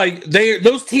literally like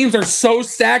those teams are so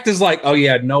stacked. It's like, oh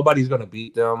yeah, nobody's gonna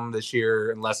beat them this year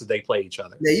unless they play each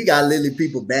other. Yeah, you got literally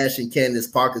people bashing Candace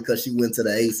Parker because she went to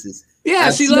the Aces.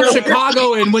 Yeah, she left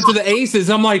Chicago and went to the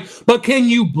Aces. I'm like, but can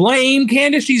you blame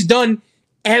Candace? She's done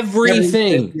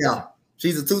everything. Yeah,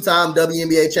 she's a 2-time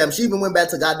WNBA champion. She even went back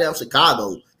to goddamn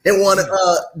Chicago and won a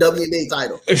WNBA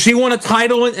title. She won a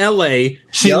title in LA.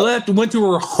 She left, went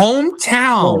to her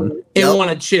hometown and won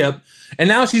a chip. And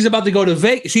now she's about to go to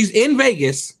Vegas. She's in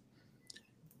Vegas.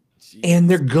 And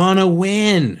they're gonna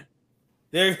win.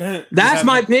 That's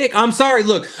my pick. I'm sorry.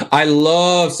 Look, I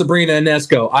love Sabrina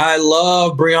Ionesco. I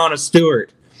love Breonna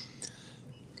Stewart.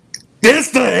 It's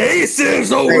the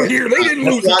Aces over here. They didn't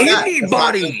lose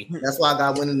anybody. That's why I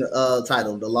got winning the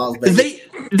title. The Las Vegas.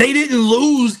 They didn't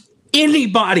lose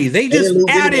anybody. They just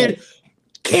added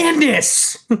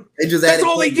Candace. That's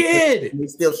all they did. They're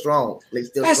still strong.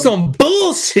 That's some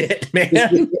bullshit,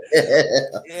 man.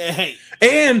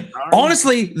 And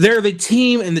honestly, they're the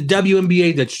team in the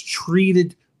WNBA that's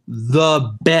treated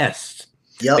the best.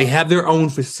 Yep. They have their own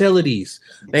facilities.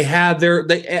 They have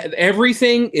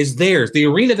everything is theirs. The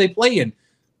arena they play in,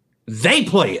 they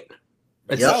play it.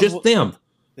 It's just them.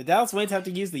 The Dallas Wings have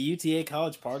to use the UTA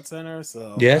College Park Center,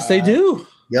 so yes, they do.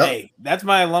 Yep. Hey, that's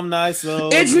my alumni. So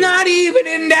it's not even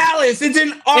in Dallas. It's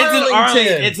in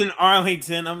Arlington. It's in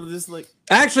Arlington. I'm just like,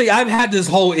 actually, I've had this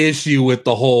whole issue with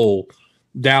the whole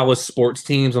Dallas sports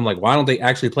teams. I'm like, why don't they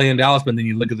actually play in Dallas? But then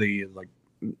you look at the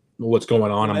what's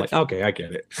going on. I'm like, okay, I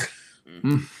get it.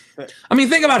 I mean,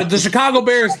 think about it. The Chicago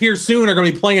Bears here soon are going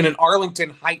to be playing in Arlington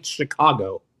Heights,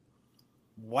 Chicago.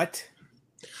 What?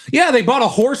 Yeah, they bought a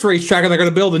horse race track and they're going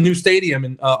to build a new stadium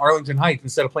in Arlington Heights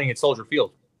instead of playing at Soldier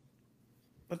Field.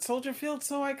 But Soldier Field's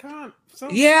so iconic.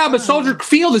 But Soldier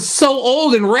Field is so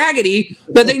old and raggedy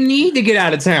that they need to get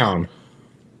out of town.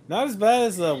 Not as bad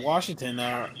as Washington.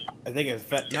 I think it's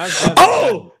not as bad.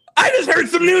 Oh, I just heard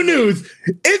some new news.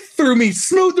 It threw me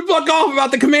smooth the fuck off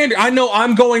about the Commander. I know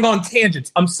I'm going on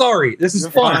tangents. I'm sorry. This is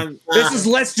fun.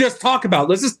 Let's just talk about it.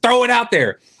 Let's just throw it out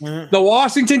there. Mm-hmm. The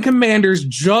Washington Commanders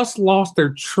just lost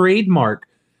their trademark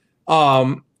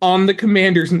on the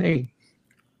Commander's name.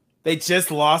 They just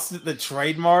lost the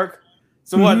trademark.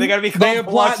 So what? They got to be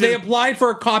called. They applied for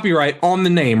a copyright on the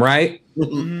name, right?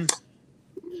 Mm-hmm.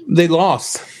 They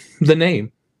lost the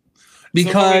name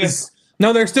because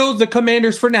No, they're still the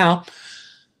Commanders for now.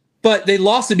 But they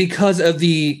lost it because of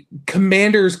the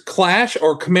Commanders Clash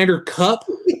or Commander Cup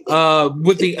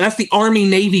that's the Army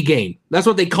Navy game. That's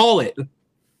what they call it.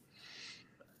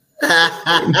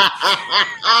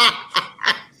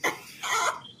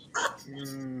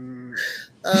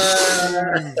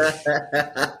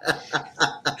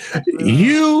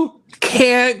 You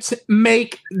can't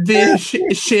make this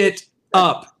shit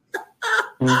up.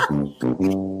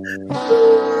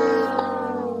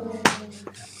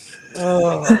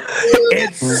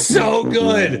 It's so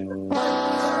good.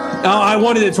 Oh, I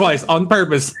wanted it twice on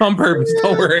purpose. Don't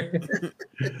worry.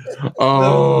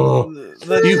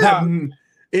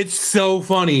 It's so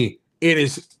funny. It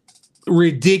is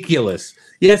ridiculous.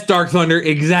 Yes, Dark Thunder,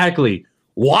 exactly.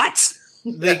 What?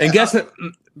 And guess what?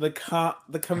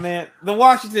 The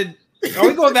Washington. Are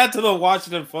we going back to the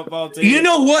Washington football team? You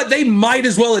know what? They might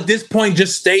as well at this point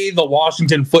just stay the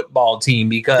Washington football team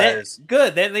because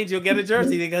good. That means you'll get a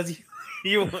jersey because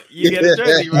you get a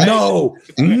jersey, right?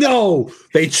 No.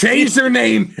 They changed their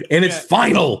name and it's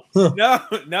final.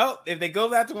 No. If they go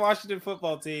back to Washington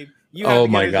football team, you have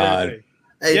to get a jersey.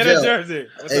 Hey, get Jeff, a jersey.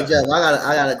 Jeff,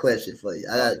 I got a question for you.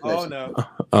 Oh no.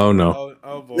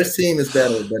 Oh boy. Which team is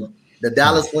better, the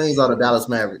Dallas Wings or the Dallas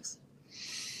Mavericks?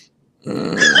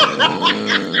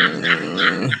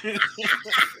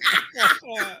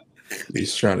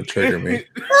 He's trying to trigger me.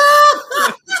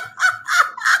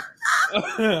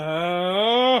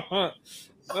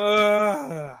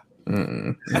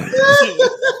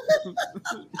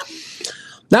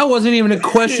 That wasn't even a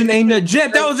question aimed at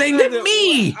Jet. That was aimed at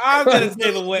me. I'm gonna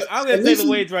say the wage. I'm gonna say the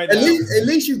wage right now. At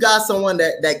least you got someone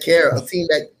that cares, a team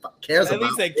that cares about. At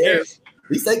least they care.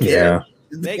 At least they care. Yeah.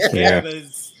 They care.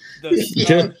 The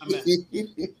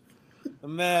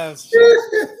Mavs.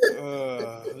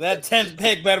 That 10th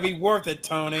pick better be worth it,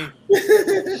 Tony.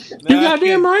 You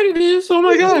goddamn right it is. Oh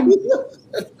my god.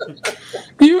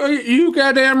 You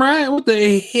goddamn right. What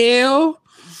the hell?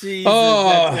 Jesus,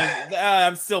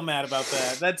 I'm still mad about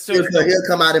that. That's so. He'll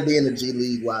come out and be in the G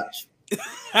League. Watch.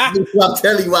 I'm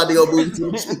telling you why they'll move to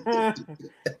the G.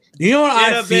 You know what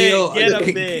I feel?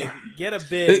 Get a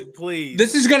big, please.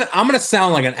 I'm gonna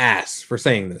sound like an ass for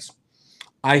saying this.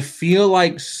 I feel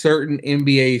like certain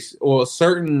NBA or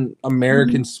certain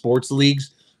American sports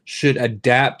leagues should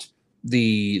adapt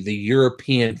the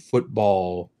European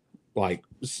football like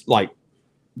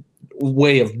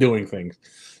way of doing things.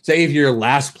 Say if you're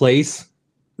last place,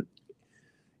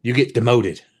 you get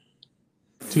demoted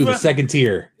to the second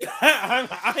tier. I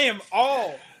am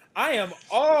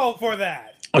all for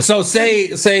that. So say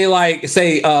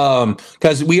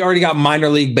because we already got minor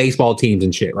league baseball teams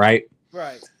and shit, right?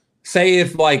 Right. Say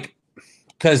if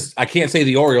because I can't say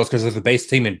the Orioles because they're the base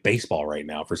team in baseball right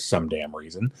now for some damn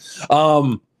reason.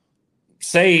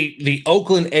 Say the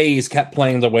Oakland A's kept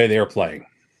playing the way they were playing,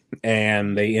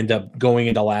 and they end up going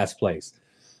into last place.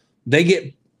 They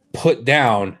get put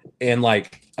down, and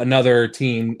another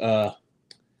team,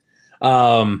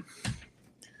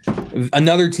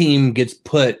 another team gets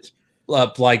put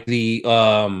up like the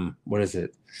what is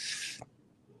it?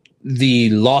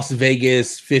 The Las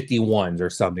Vegas 51s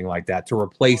or something like that to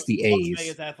replace the A's. Las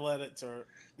Vegas Athletics or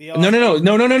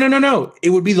No. It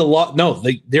would be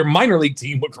their minor league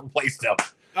team would replace them.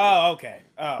 Oh, okay.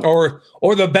 Oh.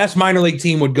 Or the best minor league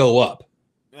team would go up.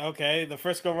 Okay, the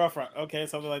Frisco Rough Riders. Okay,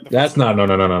 something like that. That's not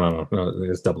no.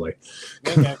 It's double A.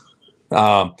 Okay.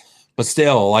 But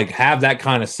still, have that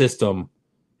kind of system,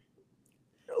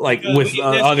 with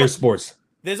other sports.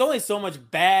 There's only so much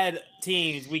bad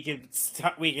teams we can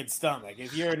stomach.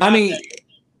 If you're not,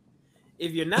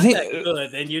 if you're not that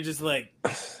good, then you're just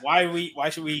why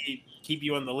should we keep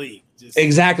you in the league?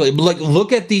 Exactly.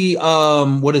 Look at the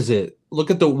what is it? Look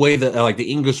at the way that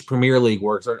the English Premier League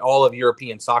works, or all of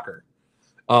European soccer.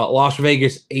 Las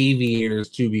Vegas Aviators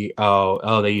to be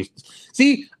they used to,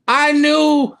 see. I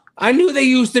knew they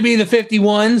used to be the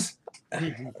 51s.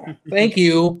 Thank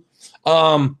you.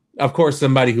 Of course,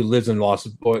 somebody who lives in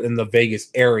the Vegas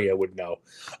area would know.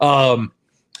 I'm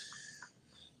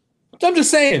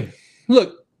just saying.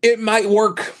 Look, it might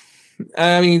work.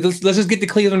 I mean, let's just get the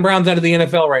Cleveland Browns out of the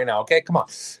NFL right now. Okay, come on.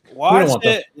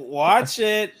 Watch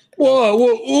it. Whoa!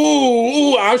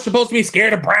 Ooh! I was supposed to be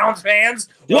scared of Browns fans.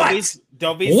 Don't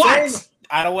be saying.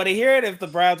 I don't want to hear it. If the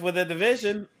Browns win the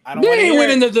division, I don't want to hear it. They ain't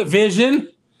winning the division.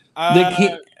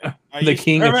 The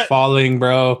king is falling,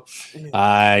 bro.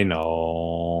 I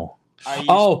know.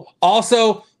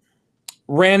 Also,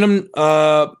 random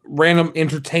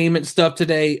entertainment stuff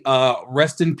today.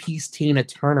 Rest in peace, Tina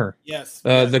Turner. Yes.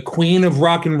 The queen of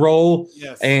rock and roll.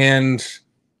 Yes. And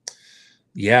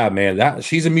yeah, man,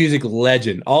 she's a music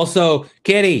legend. Also,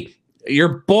 Kitty,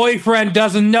 Your boyfriend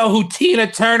doesn't know who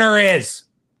Tina Turner is.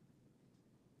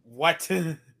 What?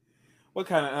 What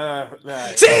kind of?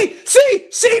 See,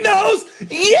 she knows.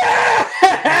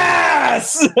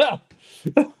 Yes.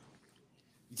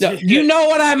 You know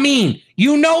what I mean.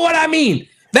 You know what I mean.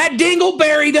 That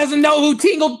Dingleberry doesn't know who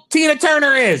Tina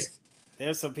Turner is.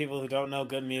 There's some people who don't know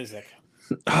good music.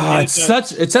 It's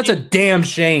such a damn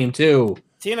shame too.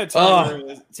 Tina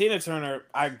Turner.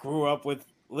 I grew up with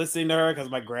listening to her because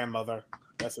my grandmother.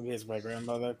 That's what is my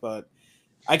grandmother. But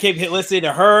I kept listening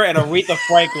to her and Aretha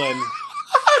Franklin.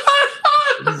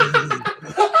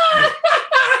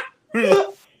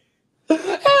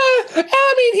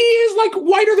 I mean, he is like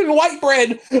whiter than white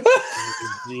bread.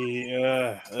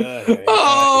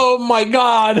 Oh my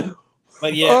God.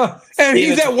 But yeah. And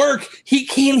he's at work. He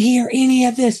can't hear any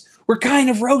of this. We're kind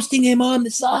of roasting him on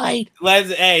the side.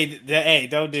 Hey,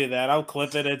 don't do that. I'll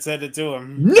clip it and send it to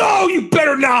him. No, you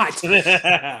better not.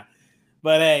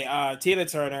 But hey, Tina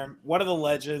Turner, one of the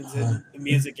legends in the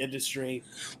music industry.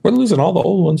 We're losing all the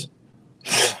old ones.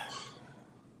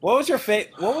 What was your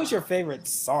favorite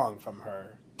song from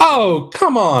her? Oh,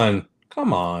 come on.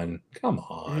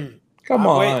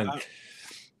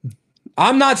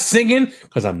 I'm not singing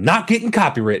because I'm not getting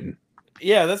copywritten.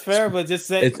 Yeah, that's fair, but just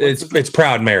say it's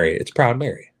Proud Mary. It's Proud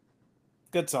Mary.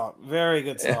 Good song. Very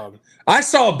good song. I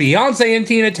saw Beyonce and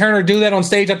Tina Turner do that on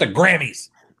stage at the Grammys.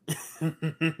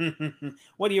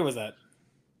 What year was that?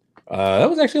 That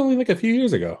was actually only like a few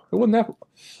years ago. It wasn't that.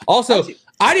 Also,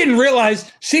 I didn't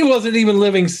realize she wasn't even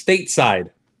living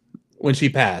stateside when she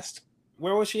passed.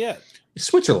 Where was she at?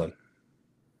 Switzerland.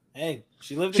 Hey,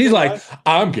 she lived. She's like, life.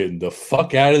 I'm getting the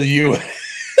fuck out of the U.S.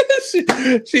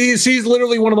 she's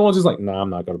literally one of the ones who's like, no, I'm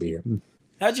not going to be here.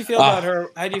 How'd you feel about her?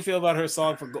 How do you feel about her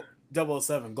song for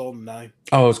 007 GoldenEye?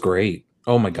 Oh, it's great.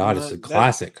 Oh my God, it's a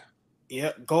classic.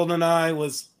 Yeah, GoldenEye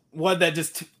was one that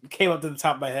just came up to the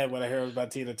top of my head when I heard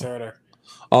about Tina Turner.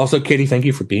 Also, Kitty, thank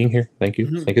you for being here. Thank you.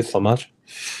 Mm-hmm. Thank you so much.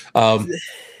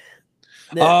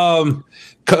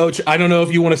 Coach, I don't know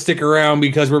if you want to stick around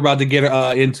because we're about to get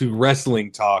into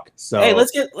wrestling talk. So hey,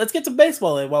 let's get some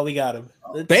baseball in while we got him.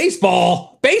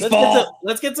 Baseball.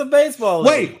 Let's get some baseball.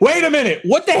 Wait a minute.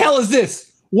 What the hell is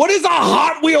this? What is a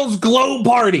Hot Wheels glow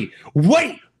party?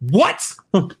 Wait, what?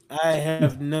 I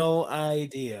have no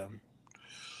idea.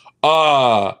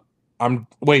 What?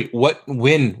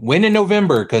 When in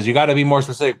November? Because you got to be more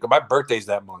specific. My birthday's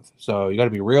that month, so you got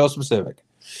to be real specific.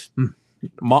 It's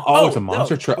a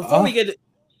monster truck. Before we get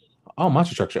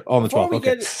monster truck show on the 12th.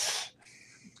 Okay.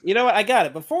 You know what? I got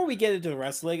it. Before we get into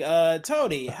wrestling,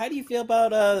 Tony, how do you feel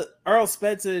about Earl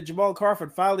Spence and Jamal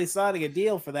Crawford finally signing a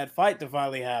deal for that fight to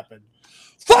finally happen?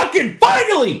 Fucking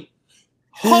finally!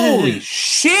 Holy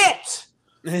shit!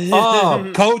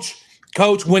 Coach,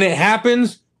 when it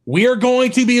happens, we are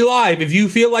going to be live. If you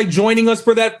feel like joining us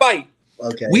for that fight,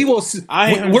 okay, we will.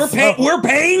 We're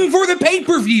paying for the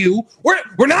pay-per-view.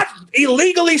 We're not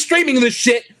illegally streaming this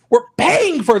shit. We're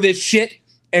paying for this shit,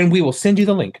 and we will send you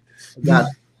the link. Got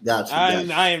you.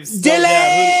 I am so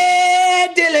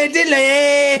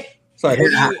delay. Sorry.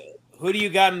 Who do you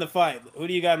got in the fight? Who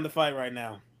do you got in the fight right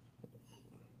now?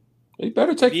 You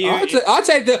better take. I'll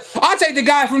take the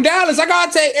guy from Dallas. I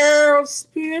gotta take Earl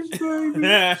Spence.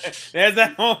 There's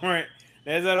that homer.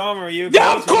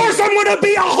 Yeah, of course I'm gonna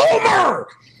be a homer.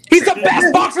 He's the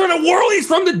best boxer in the world. He's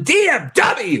from the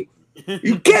DFW.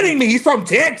 You kidding me? He's from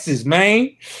Texas,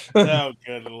 man. Oh,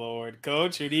 good Lord,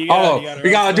 Coach. Who do you got? You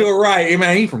gotta do it right, hey,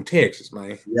 man. He's from Texas,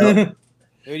 man. Yep.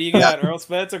 Who do you got? Earl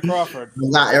Spence or Crawford? I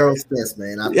got Earl Spence,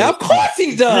 man. Of course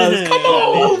he does. Come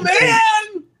on,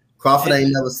 man. Crawford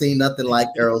ain't never seen nothing like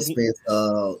Errol Spence.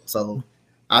 So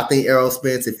I think Errol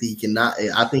Spence, I think he can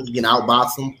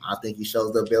outbox him. I think he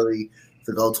shows the ability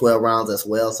to go 12 rounds as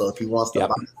well. So if he wants to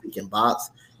box, he can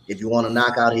box. If you want to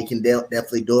knock out, he can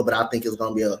definitely do it. But I think it's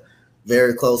going to be a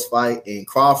very close fight. And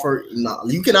Crawford,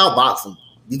 you can outbox him.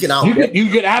 You could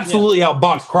absolutely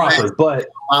outbox Crawford, but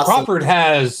Crawford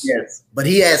has but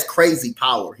he has crazy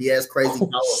power. He has crazy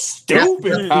power.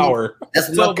 Stupid power.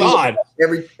 That's what God.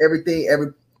 Every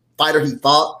fighter he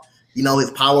fought,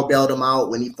 his power bailed him out.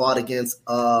 When he fought against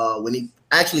Kell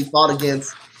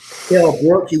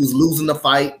Brook, he was losing the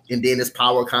fight, and then his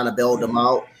power kind of bailed him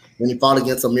out. When he fought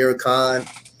against Amir Khan,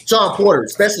 Sean Porter,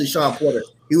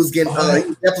 he was getting he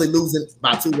was definitely losing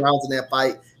by 2 rounds in that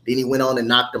fight. Then he went on and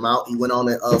knocked him out. He went on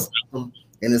and stopped him,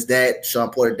 and his dad, Sean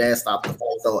Porter's dad, stopped the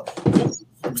fight. So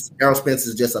Errol Spence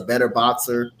is just a better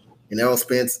boxer, and Errol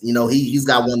Spence, he's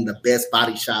got one of the best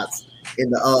body shots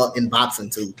in boxing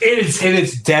too.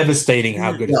 It's devastating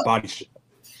how good his body shot.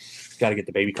 got to get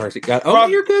the baby car seat.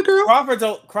 You're good, girl.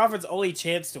 Crawford's only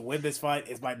chance to win this fight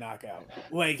is by knockout.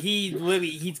 Like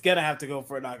he's gonna have to go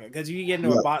for a knockout because you get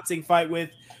into a boxing fight with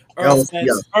Earl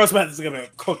Spence. Earl Spence is gonna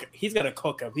cook. He's gonna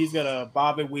cook him. He's gonna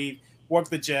bob and weave, work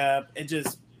the jab, and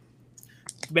just.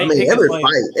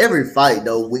 Every fight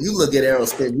though. When you look at Errol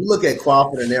Spence, you look at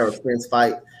Crawford and Errol Spence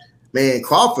fight. Man,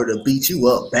 Crawford will beat you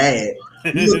up bad.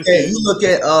 You look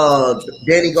at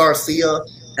Danny Garcia.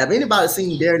 Have anybody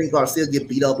seen Danny Garcia get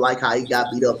beat up like how he got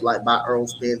beat up like by Earl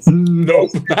Spence? No.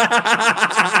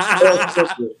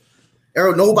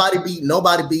 Nobody beat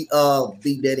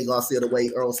Danny Garcia the way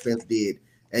Earl Spence did.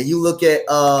 And you look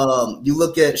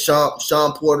at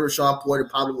Sean Porter. Sean Porter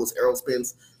probably was Errol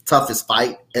Spence's toughest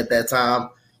fight at that time.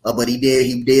 But he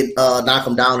did knock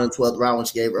him down in the 12th round,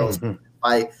 which gave Earl Spence a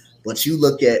fight. But you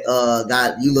look at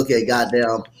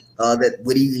goddamn that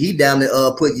when he down there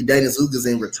put Eugenio Zugas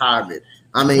in retirement.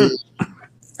 I mean,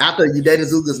 after Eugenio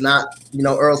Zugas not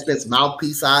Earl Spence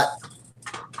mouthpiece out,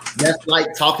 that's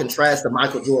like talking trash to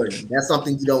Michael Jordan. That's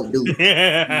something you don't do.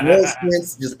 Earl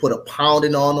Spence just put a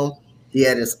pounding on him. He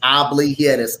had his eye bleed. He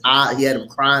had him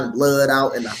crying blood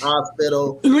out in the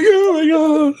hospital. Oh my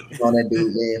God. On that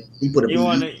dude, man. He put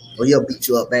he'll beat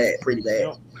you up bad, pretty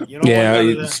bad.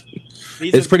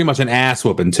 It's pretty much an ass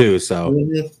whooping too. So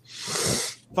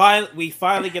we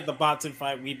finally get the boxing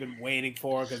fight we've been waiting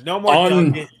for because no more.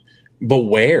 But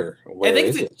where? I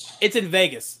think it's in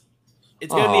Vegas.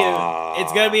 It's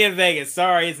gonna be in Vegas.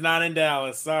 Sorry, it's not in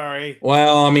Dallas. Sorry.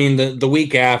 Well, I mean, the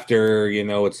week after,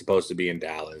 it's supposed to be in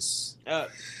Dallas.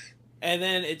 And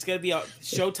then it's gonna be a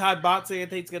Showtime Boxing. I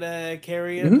think it's gonna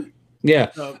carry it. Mm-hmm. Yeah,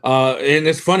 and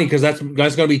it's funny because that's going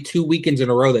to be 2 weekends in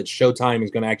a row that Showtime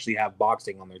is going to actually have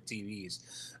boxing on their TVs.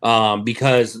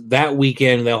 Because that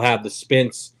weekend they'll have the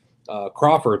Spence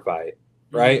Crawford fight,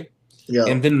 right? Yeah,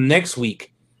 and then the next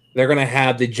week they're going to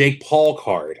have the Jake Paul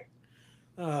card.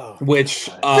 Which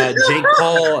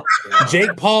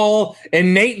Jake Paul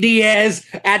and Nate Diaz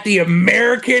at the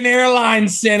American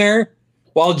Airlines Center,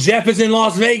 while Jeff is in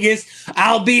Las Vegas.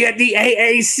 I'll be at the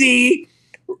AAC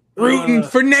rooting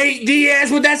for Nate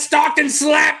Diaz with that Stockton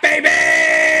slap, baby.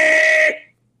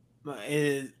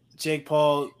 Jake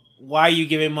Paul. Why are you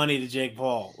giving money to Jake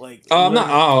Paul? I'm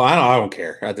not. I don't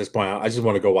care at this point. I just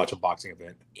want to go watch a boxing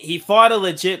event. He fought a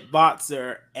legit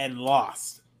boxer and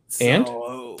lost. And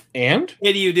what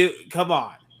do you do? Come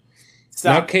on.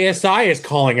 Stop. Now KSI is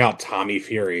calling out Tommy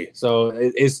Fury. So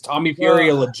is Tommy Fury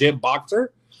a legit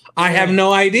boxer? I have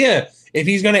no idea. If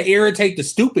he's going to irritate the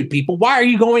stupid people, why are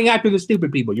you going after the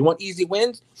stupid people? You want easy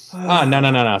wins?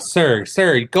 No. Sir,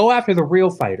 go after the real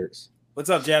fighters. What's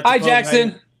up, Jackson? Hi,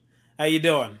 Jackson. How you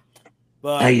doing?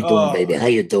 How you doing, baby? How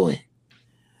you doing?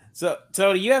 So,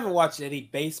 Tony, you haven't watched any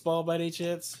baseball by any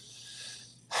chance?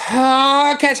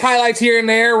 Catch highlights here and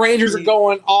there. Rangers are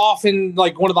going off in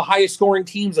one of the highest scoring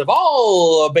teams of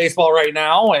all of baseball right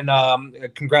now. And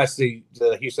congrats to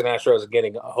the Houston Astros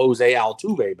getting Jose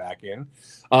Altuve back in.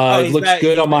 It looks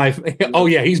good on my. Oh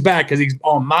yeah, he's back because he's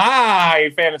on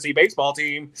my fantasy baseball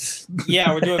team.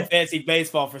 Yeah, we're doing fantasy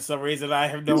baseball for some reason. I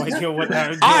have no idea what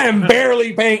that is. I am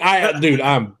barely paying.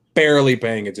 I'm barely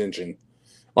paying attention.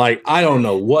 I don't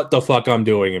know what the fuck I'm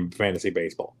doing in fantasy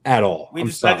baseball at all. We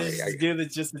decided to do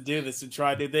this and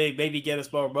try to maybe get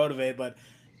us more motivated. But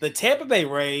the Tampa Bay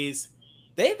Rays,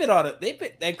 they've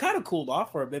kind of cooled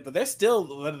off for a bit, but they're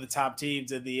still one of the top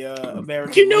teams in the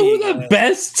American. You know League. Who the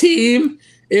best team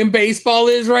in baseball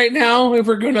is right now? If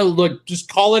we're gonna just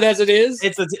call it as it is,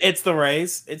 it's the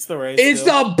Rays. It's the Rays. It's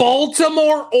the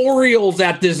Baltimore Orioles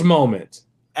at this moment.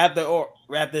 At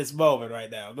this moment right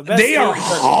now, they are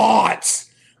hot.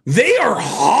 They are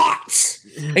hot.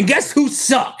 And guess who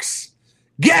sucks?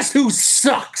 Does it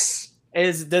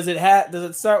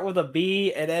start with a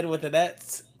B and end with an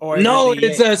S? Or no,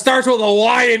 it starts with a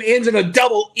Y and ends in a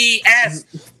double ES.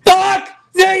 Fuck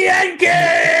the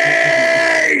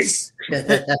Yankees!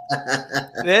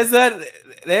 There's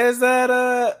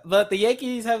that but the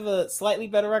Yankees have a slightly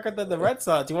better record than the Red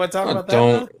Sox. Do you want to talk about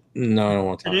that? No, I don't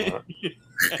want to talk about it.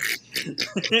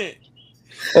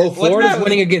 Florida's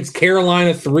winning against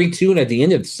Carolina 3-2 and at the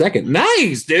end of the second.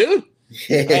 Nice, dude.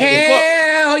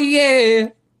 Hell yeah.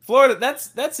 Florida,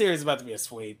 that series is about to be a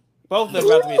sweep. Both of them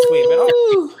about to be a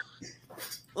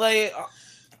sweep.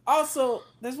 Also,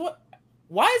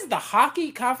 why is the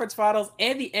hockey conference finals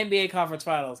and the NBA conference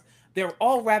finals, they're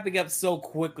all wrapping up so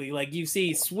quickly? You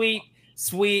see sweep,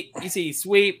 you see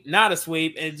sweep, not a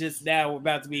sweep, and just now we're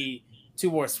about to be 2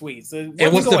 more sweeps. So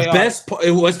it was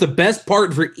the best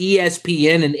part for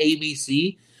ESPN and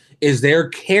ABC is they're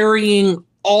carrying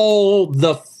all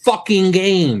the fucking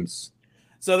games.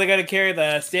 So they're going to carry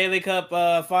the Stanley Cup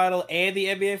final and the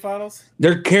NBA finals?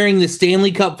 They're carrying the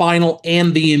Stanley Cup final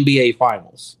and the NBA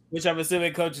finals. Which I'm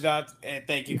assuming Coach Dante, and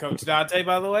thank you, Coach Dante,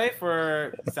 by the way,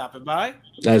 for stopping by.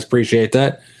 I appreciate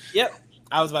that. Yep.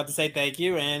 I was about to say thank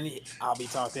you, and I'll be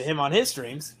talking to him on his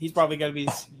streams. He's probably going to be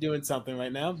doing something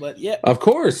right now, but yeah. Of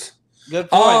course. Good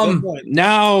point. Good point.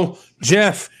 Now,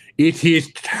 Jeff, it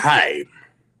is time.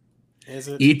 Is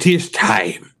it? It is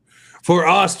time for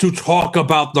us to talk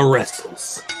about the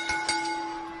wrestles.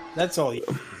 That's all you.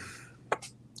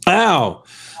 Wow.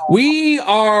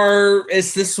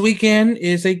 This weekend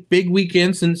is a big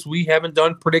weekend since we haven't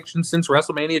done predictions since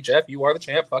WrestleMania. Jeff, you are the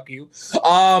champ. Fuck you.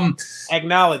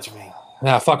 Acknowledge me.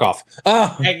 Fuck off.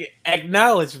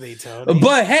 Acknowledge me, Tony.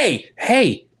 But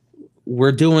hey,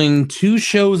 we're doing 2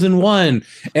 shows in one.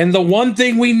 And the one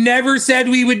thing we never said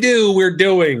we would do, we're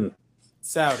doing.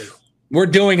 Saudi. We're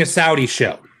doing a Saudi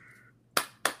show.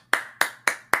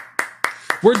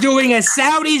 We're doing a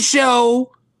Saudi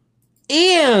show,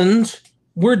 and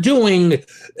we're doing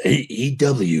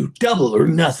AEW Double or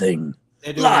Nothing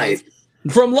live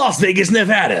from Las Vegas,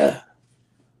 Nevada.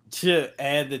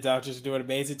 And the Doctors are doing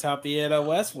amazing top of the NL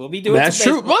West. We'll be doing That's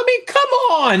true. I mean, come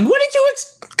on. What did you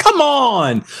come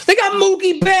on? They got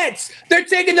Mookie Betts. They're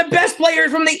taking the best players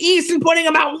from the East and putting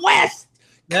them out West.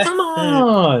 Come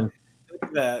on. Look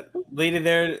at that. Leading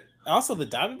there. Also, the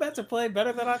Diamondbacks are playing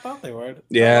better than I thought they would.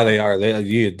 Yeah, they are.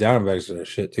 Diamondbacks are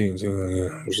shit teams. You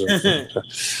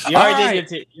already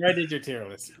did your tier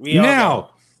list.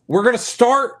 Now, we're going to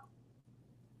start,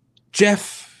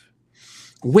 Jeff,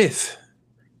 with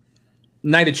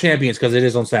Night of Champions because it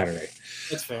is on Saturday.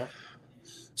 That's fair.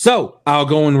 So, I'll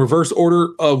go in reverse order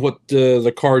of what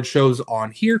the card shows on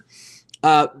here.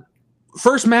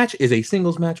 First match is a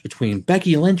singles match between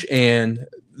Becky Lynch and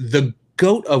the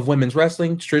GOAT of women's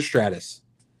wrestling, Trish Stratus.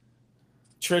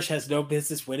 Trish has no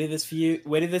business winning this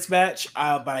match,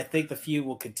 but I think the feud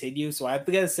will continue. So I'm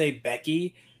gonna say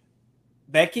Becky,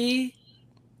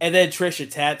 and then Trish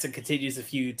attacks and continues the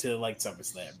feud to like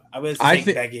SummerSlam. I'm gonna say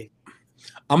Becky.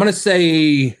 I'm gonna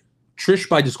say Trish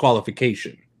by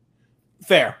disqualification.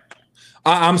 Fair.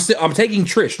 I'm taking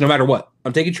Trish no matter what.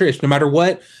 I think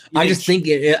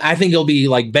it'll be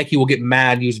like Becky will get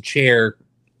mad, use a chair,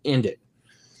 end it.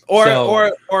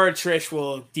 Or Trish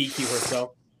will DQ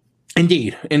herself.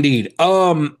 Indeed.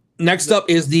 Next up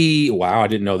is I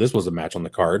didn't know this was a match on the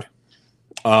card.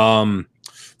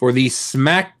 For the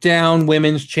SmackDown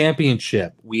Women's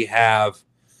Championship, we have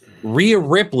Rhea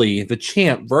Ripley, the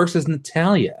champ, versus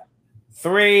Natalya.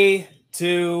 3,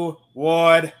 2,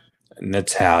 1.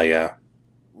 Natalya.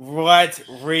 What?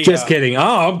 Rhea? Just kidding.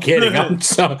 Oh, I'm kidding. You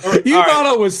thought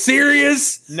I was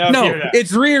serious? No,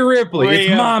 it's Rhea Ripley.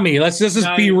 It's mommy. Let's just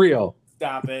be real.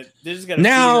 Stop it. They're just gonna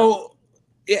now.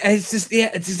 It's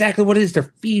exactly what it is.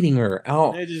 They're feeding her.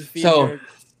 Oh, they're just feeding her.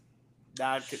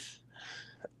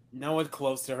 No one's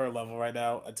close to her level right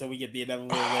now until we get the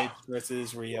inevitable Lynch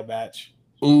versus Rhea match.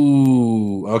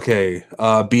 Ooh, okay.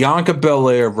 Bianca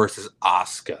Belair versus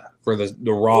Asuka for the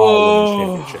Raw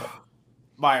Women's Championship.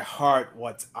 My heart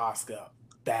wants Asuka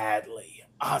badly.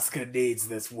 Asuka needs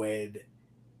this win.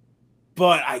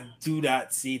 But I do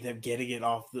not see them getting it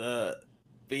off the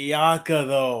Bianca,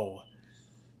 though.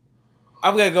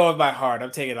 I'm going to go with my heart. I'm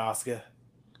taking Asuka.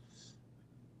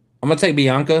 I'm going to take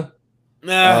Bianca.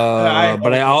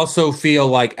 But I also feel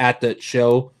like at that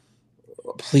show,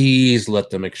 please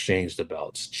let them exchange the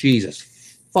belts.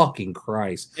 Jesus fucking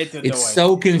Christ. It's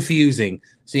so confusing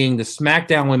seeing the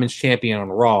SmackDown Women's Champion on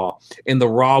Raw and the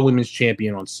Raw Women's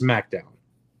Champion on SmackDown.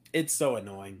 It's so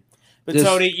annoying. But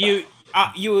Tony, you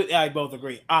and I both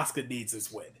agree. Asuka needs this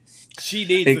win. She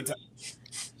needs the title.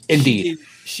 Indeed.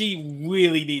 She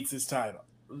really needs this title.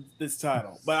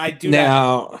 But I do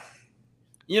now. Not.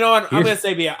 You know what? I'm gonna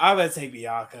say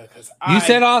Bianca because you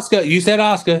said Asuka. You said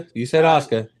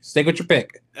Asuka. Stick with your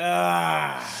pick.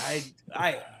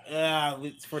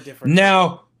 It's for different.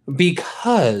 Now,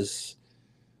 because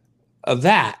of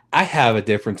that, I have a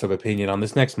difference of opinion on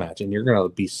this next match, and you're gonna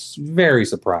be very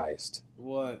surprised.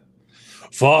 What?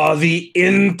 For the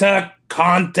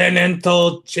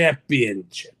Intercontinental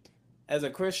Championship. As a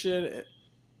Christian,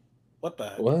 what the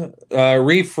heck? What?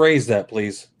 Rephrase that,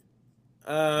 please.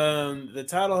 The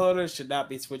title holders should not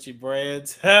be switching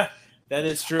brands. That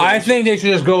is true. I think they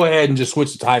should just go ahead and just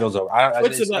switch the titles over.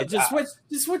 Just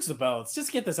switch the belts.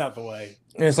 Just get this out the way.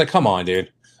 It's like, come on,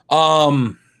 dude.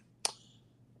 For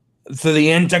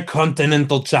the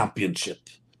Intercontinental Championship,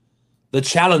 the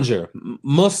challenger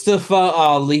Mustafa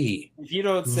Ali if you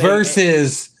don't say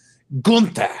versus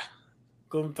Gunther.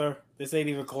 This ain't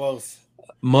even close.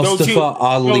 Mustafa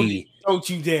Ali. Don't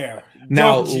you dare!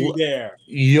 Now, don't you dare!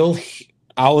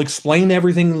 I'll explain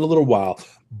everything in a little while,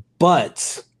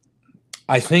 but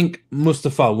I think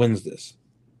Mustafa wins this.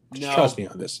 No. Trust me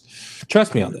on this.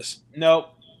 Trust me on this.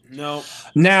 Nope.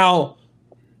 Now,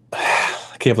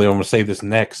 I can't believe I'm going to say this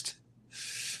next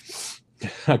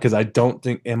because I don't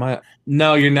think. Am I?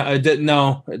 No, you're not.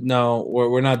 No.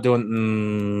 We're not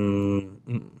doing.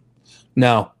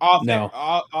 No.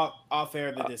 Off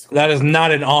air the Discord. That is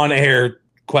not an on-air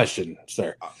question,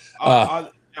 sir.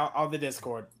 On the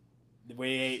Discord. We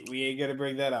ain't gonna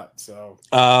bring that up. So.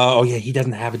 Oh yeah, he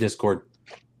doesn't have a Discord.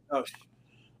 Oh.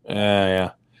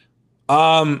 Yeah.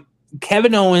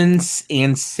 Kevin Owens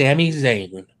and Sami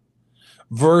Zayn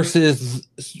versus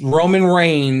Roman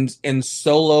Reigns and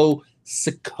Solo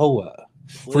Sikoa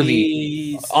for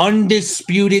the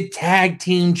undisputed tag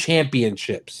team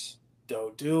championships.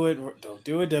 Don't do it,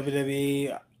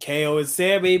 WWE. KO and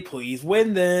Sammy, please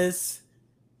win this.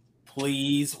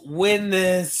 Please win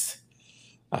this.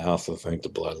 I also think the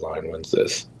Bloodline wins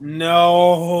this.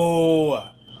 No.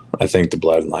 I think the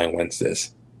Bloodline wins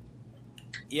this.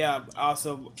 Yeah,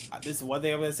 also, this is one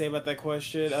thing I'm going to say about that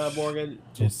question, Morgan.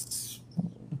 Just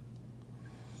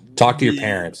talk to your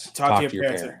parents. Talk to your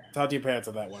parents. Talk to your parents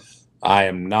on that one. I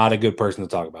am not a good person to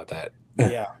talk about that.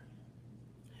 Yeah.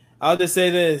 I'll just say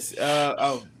this.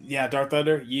 Dark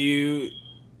Thunder, you...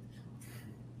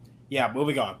 Yeah,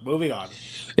 moving on.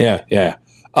 Yeah.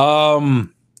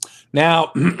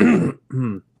 Now...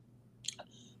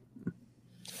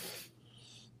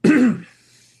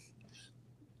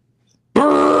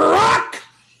 Brock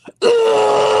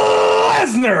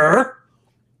Lesnar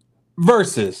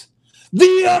versus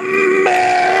the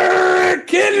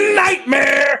American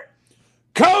Nightmare,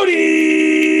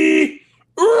 Cody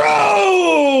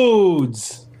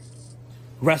Rhodes.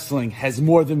 Wrestling has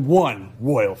more than one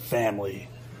royal family.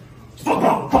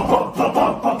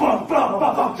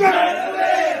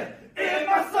 Adrenaline in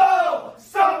my soul,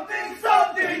 something,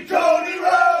 Cody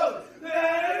Rhodes.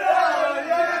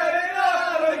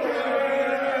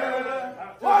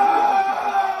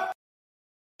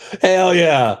 Hell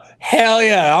yeah!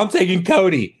 I'm taking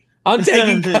Cody. I'm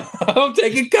taking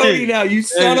Cody now. You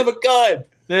son of a gun.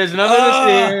 There's nothing to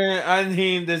see here. I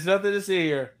mean, there's nothing to see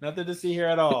here. Nothing to see here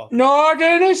at all.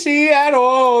 Nothing to see at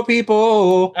all,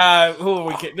 people. Who are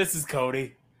we kidding? This is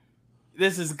Cody.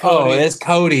 Oh, it's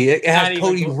Cody. It has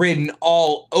Cody written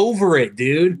all over it,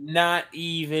 dude. Not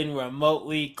even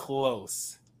remotely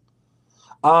close.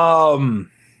 I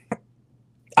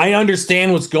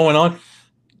understand what's going on.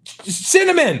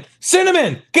 Cinnamon,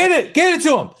 get it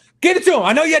to him.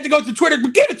 I know you had to go to Twitter,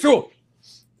 but get it to him.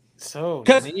 So,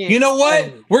 because you know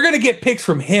what? We're gonna get picks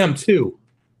from him too.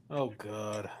 Oh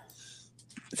God!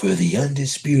 For the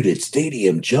undisputed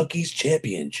Stadium Junkies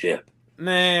Championship.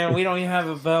 Man, we don't even have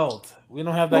a belt. We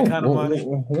don't have that kind of money.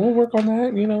 We'll work on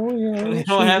that. We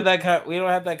don't have that kind. We don't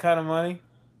have that kind of money.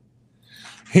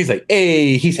 He's like,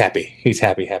 hey, he's happy. He's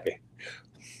happy.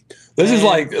 This is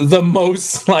like the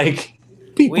most like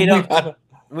people.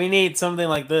 We need something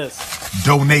like this.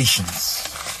 Donations.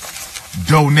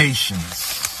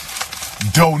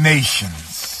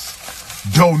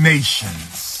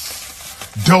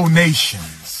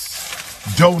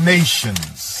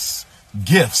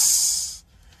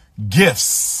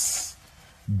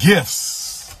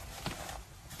 Gifts.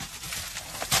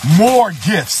 More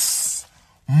gifts.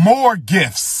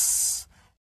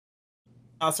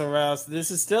 Also, Rouse, this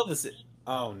is still the same.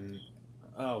 Oh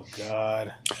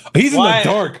God. He's in the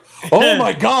dark. Oh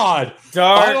my God.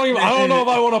 Dark. I don't know if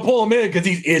I want to pull him in because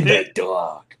he's in the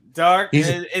dark. Dark.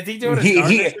 Is he doing a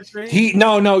darkness retreat?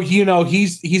 No.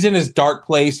 He's in his dark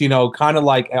place. Kind of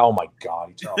like. Oh my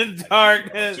God.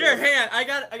 Darkness. Here, hang on. I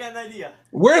got an idea.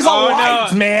 Where's the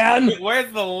light, man?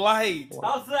 Where's the light?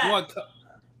 How's that?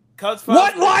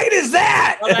 What light is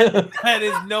that? That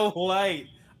is no light.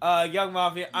 Young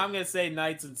Mafia. I'm gonna say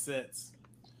Knights and Sits.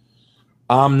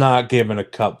 I'm not giving a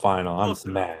cup final. I'm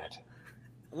mad.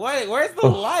 Wait, where's the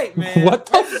light, man? What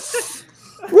the?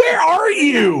 Where are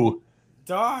you?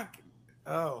 Dark.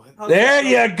 Oh, there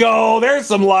you go. There's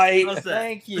some light.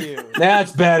 Thank you.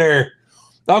 That's better.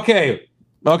 Okay.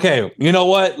 You know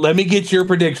what? Let me get your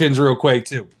predictions real quick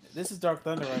too. This is Dark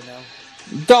Thunder right now.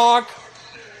 Doc.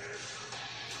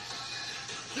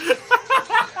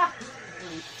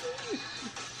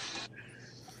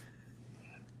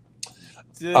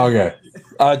 Okay.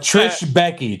 Trish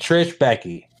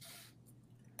Becky.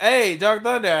 Hey, Dark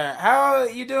Thunder, how are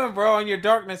you doing, bro, on your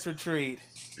darkness retreat?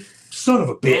 Son of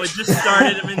a bitch. Well, it just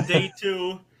started. I'm in day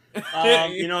 2.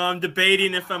 I'm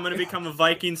debating if I'm going to become a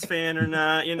Vikings fan or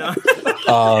not,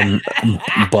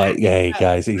 But hey,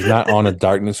 guys, he's not on a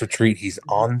darkness retreat. He's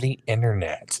on the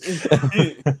internet.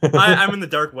 I'm in the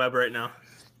dark web right now.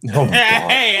 Oh my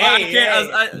God.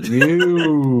 Hey.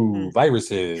 You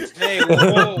viruses. Hey,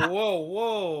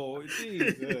 whoa.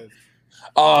 Jesus.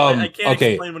 I can't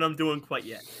Okay. explain what I'm doing quite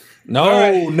yet. No, All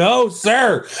right. no,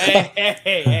 sir.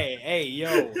 Hey,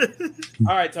 yo.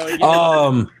 All right, Tony.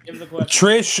 Give the question.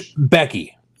 Trish,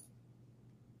 Becky.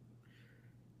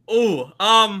 Oh,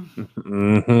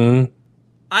 Mm-hmm.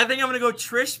 I think I'm gonna go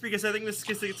Trish because I think this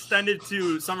gets extended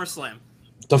to SummerSlam.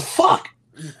 The fuck?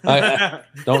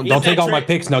 Don't take all my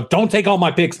picks now. Don't take all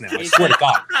my picks now. I swear to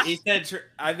God. He said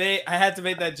I had to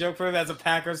make that joke for him as a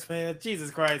Packers fan.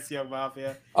 Jesus Christ, young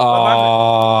mafia.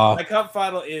 My cup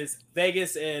final is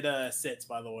Vegas and Sits,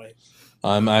 by the way.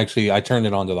 I turned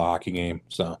it on to the hockey game.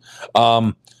 So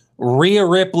Rhea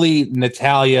Ripley,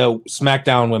 Natalia,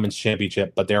 SmackDown Women's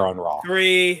Championship, but they're on Raw.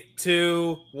 3,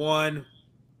 2, 1.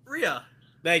 Rhea.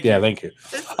 Thank you. Yeah, thank you.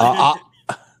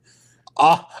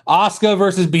 Asuka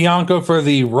versus Bianca for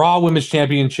the Raw Women's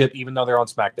Championship, even though they're on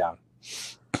SmackDown.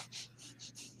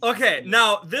 Okay,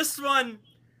 now this one.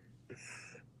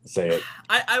 Say it.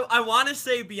 I want to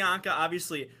say Bianca,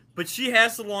 obviously, but she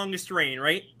has the longest reign,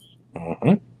 right?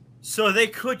 Mm-hmm. So they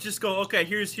could just go, okay,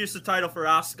 here's the title for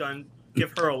Asuka and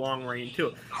give her a long reign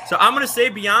too. So I'm gonna say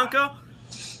Bianca,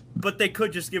 but they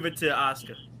could just give it to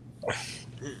Asuka.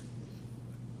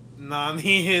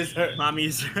 Nani is her.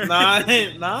 Mommy's her.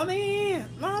 Nani.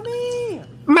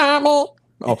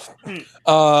 Oh,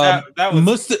 That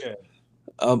was good.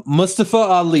 Mustafa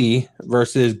Ali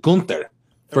versus Gunther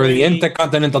for the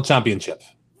Intercontinental Championship.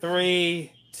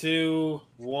 3, 2,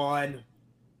 1.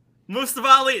 Mustafa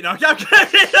Ali. No, I'm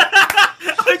kidding.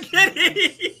 I'm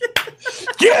kidding.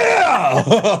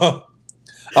 Yeah.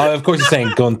 Of course, he's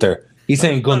saying Gunther. He's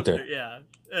saying Gunther. Yeah.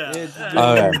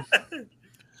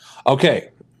 Okay.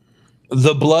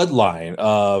 The bloodline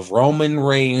of Roman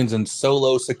Reigns and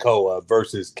Solo Sikoa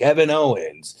versus Kevin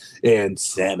Owens and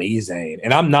Sami Zayn.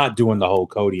 And I'm not doing the whole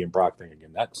Cody and Brock thing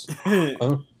again. That's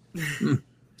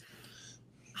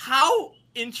How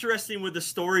interesting would the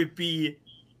story be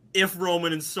if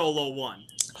Roman and Solo won?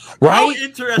 right. How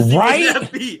interesting would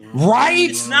that be? Right.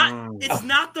 It's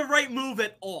not the right move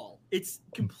at all. It's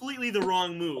completely the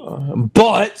wrong move.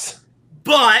 But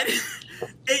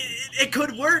it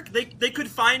could work. They could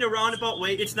find a roundabout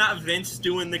way. It's not Vince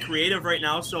doing the creative right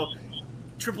now, so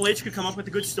Triple H could come up with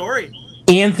a good story.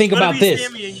 And think about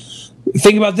this.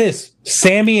 Think about this.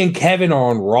 Sammy and Kevin are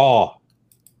on Raw.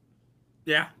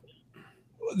 Yeah.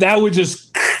 That would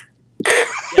just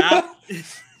Yeah.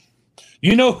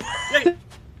 you know.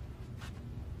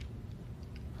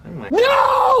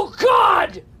 No,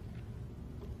 God!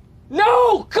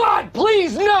 No, God,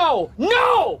 please, no!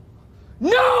 No!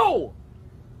 No!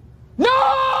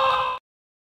 No!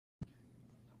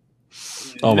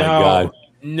 Oh my God.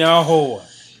 No.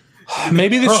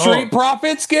 Maybe the Street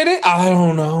Profits get it? I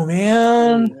don't know,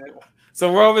 man.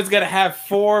 So Roman's gonna have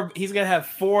 4. He's gonna have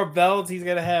 4 belts. He's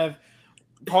gonna have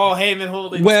Paul Heyman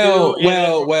holding. Well.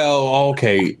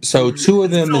 Okay. So 2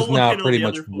 of them is now pretty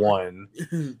much one.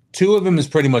 2 of them is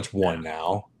pretty much one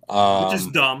now. Which is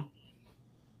dumb.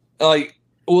 Like,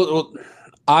 well,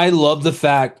 I love the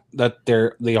fact that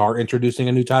they are introducing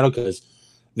a new title because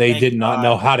they did not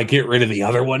know how to get rid of the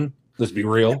other one. Let's be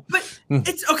real. But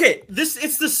it's okay.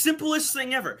 It's the simplest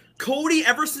thing ever. Cody,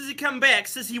 ever since he come back,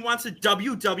 says he wants a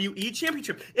WWE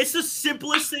championship. It's the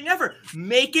simplest thing ever.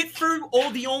 Make it for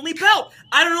the only belt.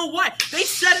 I don't know why. They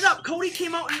set it up. Cody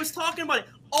came out and was talking about it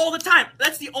all the time.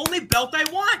 That's the only belt I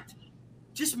want.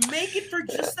 Just make it for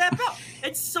just that belt.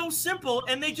 It's so simple.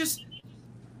 And they just,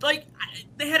 they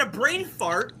had a brain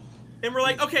fart. And we're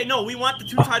like, okay, no, we want the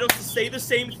 2 titles to say the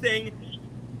same thing.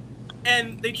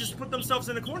 And they just put themselves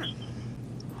in a corner.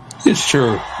 It's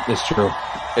true.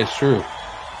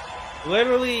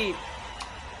 Literally,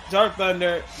 Dark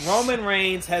Thunder, Roman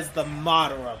Reigns has the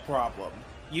Madara problem.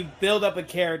 You build up a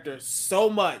character so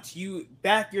much, you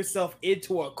back yourself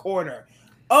into a corner.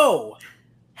 Oh,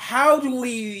 how do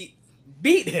we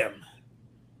beat him?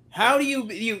 How do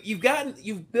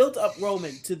you've built up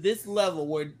Roman to this level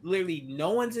where literally no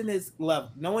one's in his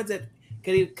level, no one's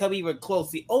could come even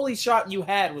close. The only shot you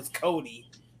had was Cody.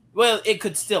 Well, it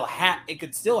could still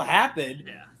happen.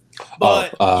 Yeah.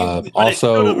 But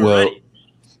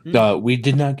we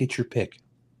did not get your pick.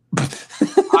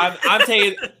 I'm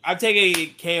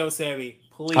taking KO Sammy.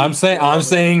 Please. I'm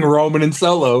saying Roman and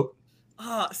Solo.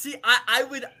 See, I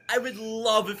would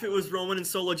love if it was Roman and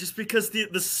Solo just because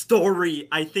the story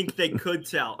I think they could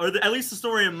tell, or at least the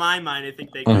story in my mind I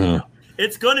think they could tell.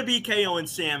 It's gonna be KO and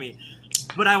Sammy,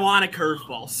 but I want a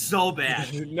curveball so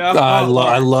bad. No,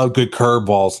 I love good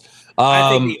curveballs.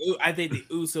 I think the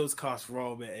Usos cost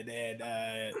Roman and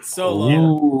Solo,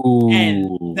 ooh.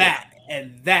 and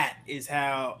and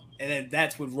then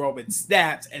that's when Roman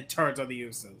snaps and turns on the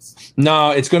Usos.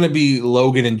 No, it's going to be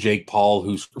Logan and Jake Paul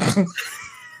who's.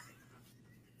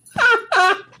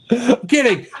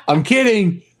 I'm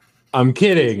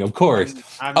kidding. Of course.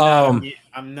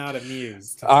 I'm not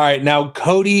amused. All right, now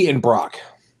Cody and Brock.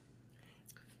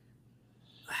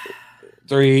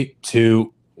 3,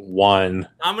 2, 1.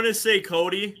 I'm gonna say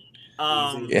Cody.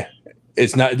 Yeah,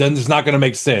 it's not going to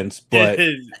make sense, but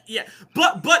yeah,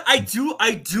 but I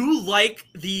do like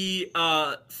the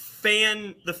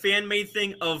fan made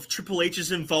thing of Triple H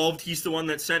is involved. He's the one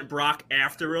that sent Brock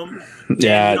after him.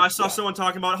 Yeah, and, I saw someone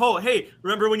talking about, oh, hey,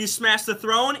 remember when you smashed the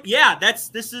throne? Yeah,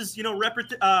 this is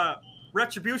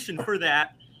retribution for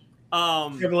that.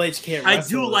 Triple H can't. I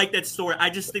do like that story. I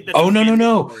just think that. Oh no,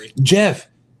 story. Jeff.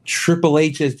 Triple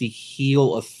H is the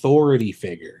heel authority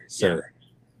figure, sir.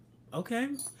 Yeah. Okay,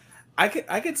 I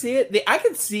could see it. I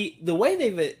could see the way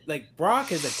they've like Brock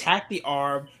has attacked the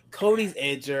arm. Cody's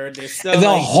injured. There's so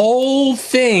the whole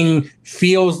thing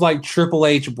feels like Triple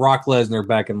H, Brock Lesnar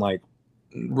back in like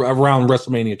around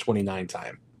WrestleMania 29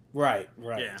 time. Right.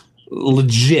 Yeah.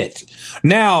 Legit.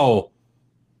 Now,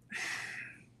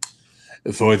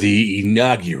 for the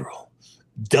inaugural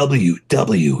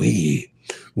WWE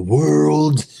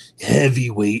World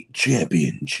Heavyweight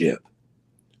Championship,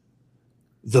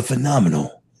 the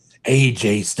phenomenal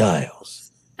AJ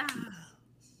Styles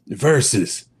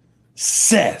versus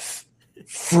Seth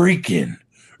freaking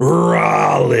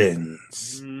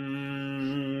Rollins.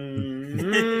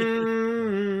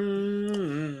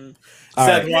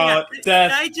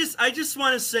 I just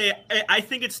want to say I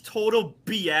think it's total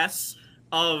BS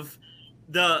of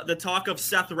the talk of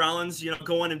Seth Rollins,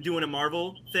 going and doing a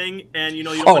Marvel thing, and you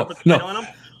don't want to put the title on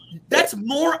him. That's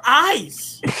more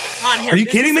eyes on him. Are you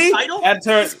kidding me?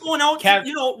 He's going out,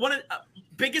 one of the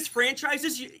biggest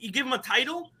franchises. You give him a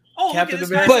title. Oh, look at this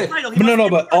guy's title.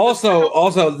 But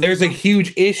also, there's a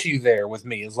huge issue there with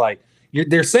me. It's like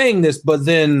they're saying this, but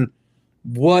then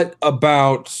what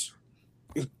about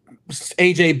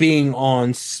AJ being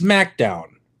on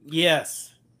SmackDown?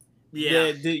 Yes. Yeah,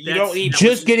 you don't need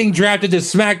just getting drafted to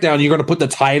SmackDown. You're going to put the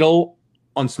title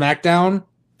on SmackDown?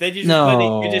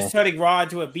 You're just turning Raw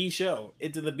into a B show,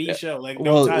 into the B show. Like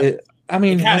hasn't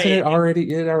it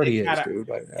already? It already is, dude.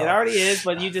 It already is,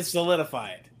 but you just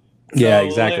solidify it. Yeah,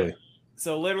 exactly.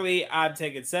 So literally, I'm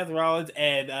taking Seth Rollins,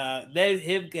 and then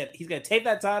he's going to take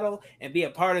that title and be a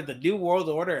part of the New World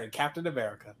Order and Captain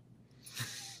America.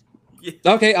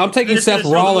 Okay, I'm taking Seth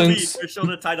Rollins. They're showing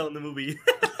the title in the movie.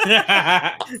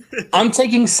 I'm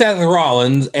taking Seth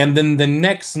Rollins, and then the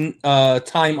next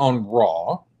time on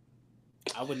Raw,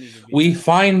 we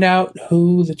find out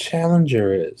who the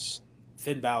challenger is.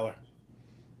 Finn Balor.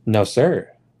 No, sir.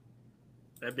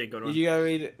 That'd be a good one. Did you guys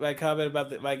read my comment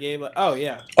about my game? Oh,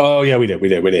 yeah. Oh, yeah, we did.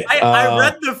 I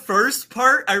read the first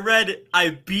part.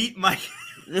 I beat my...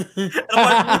 I'm like,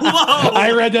 whoa.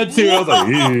 I read that too. Whoa.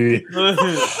 I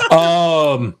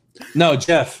was like, no,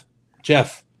 Jeff,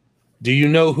 do you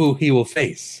know who he will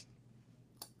face?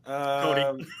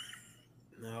 Cody.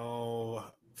 No,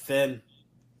 Finn.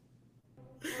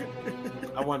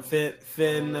 I want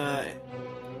Finn.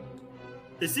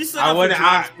 Is he set up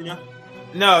for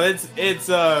No, it's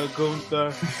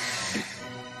Gunther.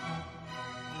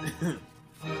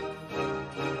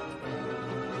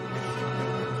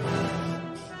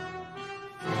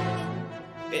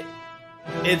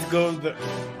 It's Gunther.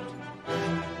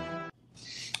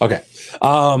 Okay.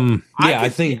 I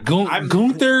think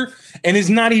Gunther, and it's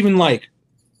not even like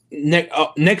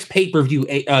next pay-per-view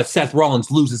Seth Rollins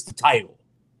loses the title.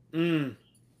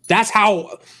 That's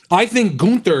how I think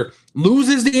Gunther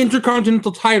loses the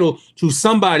Intercontinental title to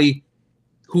somebody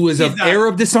who is of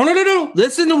Arab descent. No.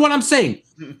 Listen to what I'm saying.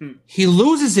 He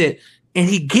loses it, and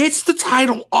he gets the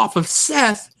title off of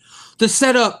Seth to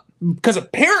set up, because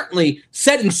apparently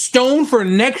set in stone for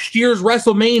next year's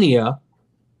WrestleMania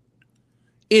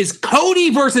is Cody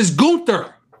versus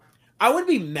Gunther. I would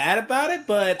be mad about it,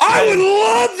 but I would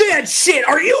love that shit.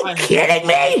 Are you kidding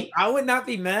me? I would not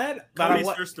be mad. Cody's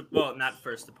not first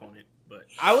opponent, but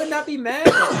I would not be mad.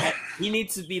 But he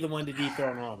needs to be the one to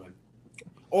dethrone Roman.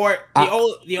 Or the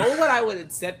only one I would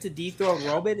accept to dethrone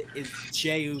Roman is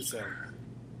Jey Uso.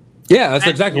 Yeah, that's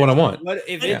exactly what I want.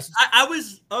 I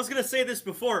was gonna say this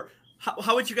before.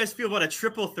 How would you guys feel about a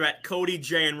triple threat, Cody,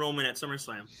 Jey, and Roman at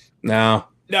SummerSlam? No.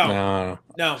 I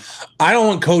don't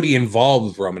want Cody involved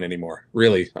with Roman anymore.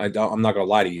 Really, I'm not gonna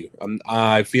lie to you.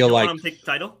 I feel like want him to take the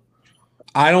title.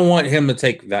 I don't want him to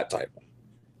take that title.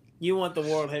 You want the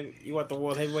world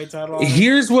heavyweight title?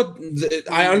 Here's what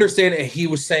I understand. He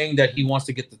was saying that he wants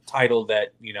to get the title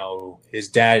that his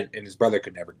dad and his brother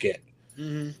could never get.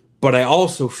 Mm-hmm. But I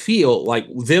also feel like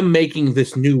them making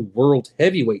this new world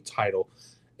heavyweight title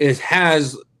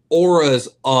has auras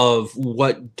of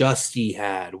what Dusty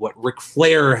had, what Ric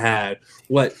Flair had,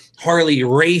 what Harley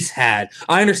Race had.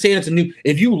 I understand it's a new.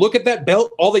 If you look at that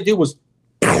belt, all they did was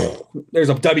there's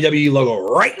a WWE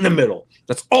logo right in the middle.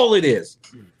 That's all it is.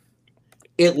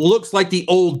 It looks like the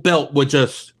old belt with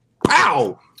just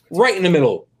pow right in the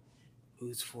middle.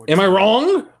 Who's 14? Am I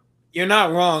wrong? You're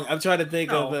not wrong. I'm trying to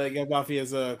think of the Young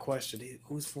Mafia's question.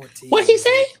 Who's 14? What'd he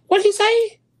say? What'd he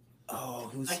say?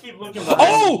 Oh, I keep looking.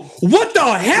 Oh, what the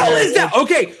hell is that?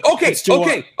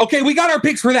 Okay. We got our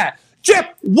picks for that. Jeff,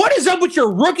 what is up with your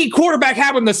rookie quarterback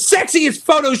having the sexiest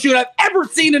photo shoot I've ever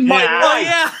seen in my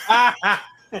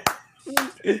life?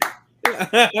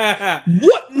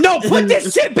 What? No, put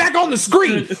this shit back on the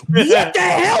screen. What the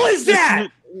hell is that?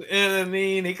 I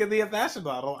mean, he could be a fashion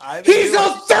model. He's a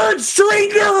third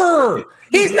stringer.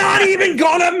 He's not even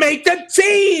gonna make the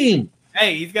team.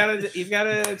 Hey, he's got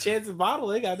a chance of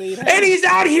modeling. I mean, and he's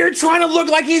out here trying to look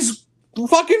like he's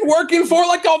fucking working for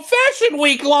like a Fashion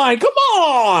Week line. Come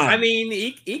on. I mean,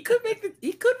 he could make the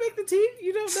team.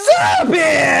 You don't know. Stop it! He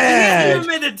hasn't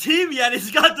even made the team yet. He's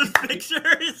got the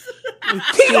pictures.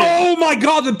 Oh my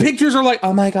god, the pictures are like,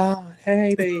 oh my god,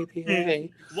 hey baby, hey.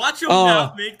 Watch him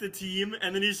not make the team,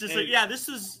 and then he's just like, yeah, this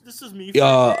is me.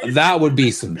 That would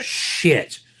be some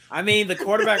shit. I mean, the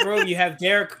quarterback room. You have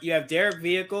Derek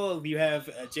Vehicle. You have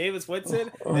Jameis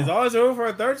Winston. There's always room for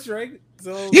a third string.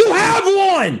 So you have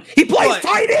one. He plays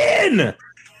tight end.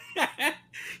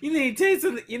 You need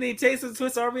Taysom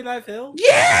Swiss Army Knife Hill.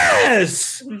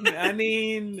 Yes. I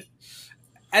mean,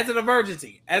 as an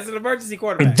emergency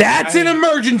quarterback. That's an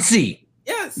emergency.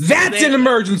 Yes. That's an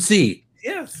emergency.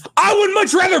 Yes. I would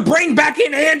much rather bring back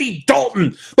in Andy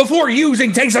Dalton before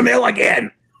using Taysom Hill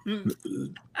again.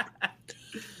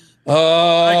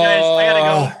 Guys, I gotta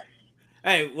go.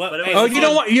 Hey, what?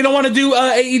 You don't want to do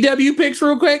AEW picks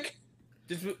real quick?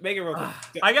 Just make it real quick.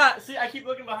 I keep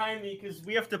looking behind me because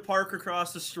we have to park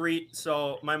across the street.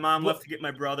 So my mom left to get my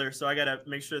brother. So I gotta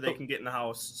make sure they can get in the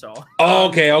house. So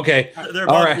okay. They're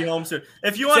about to be home soon.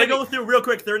 If you want to go through real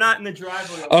quick, they're not in the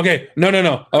driveway. Okay.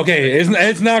 No. Okay,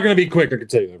 it's not gonna be quick. I can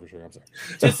tell you that for sure. I'm sorry.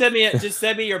 Just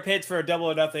send me your pitch for a double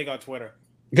or nothing on Twitter.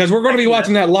 Because we're going to be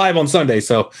watching that live on Sunday.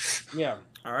 So yeah.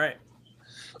 All right.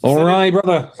 All right,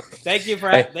 brother. Thank you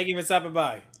for stopping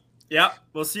by. Yeah,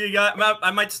 we'll see you guys.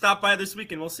 I might stop by this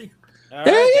weekend. We'll see. All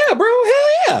Hell right. yeah, bro.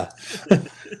 Hell yeah.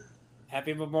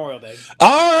 Happy Memorial Day.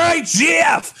 All right,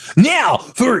 Jeff. Now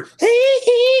for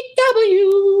AEW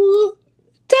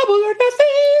Double or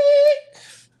Nothing.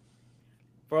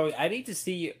 Bro, I need to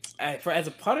see you. As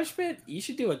a punishment, you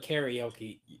should do a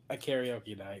karaoke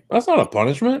night. That's not a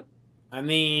punishment. I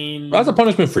mean, That's a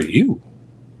punishment for you.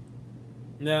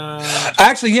 No.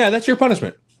 Actually, yeah, that's your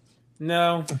punishment.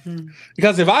 No.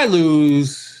 Because if I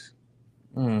lose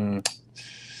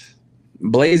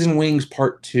Blazing Wings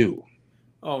Part 2.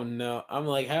 Oh, no. I'm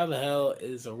like, how the hell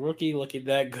is a rookie looking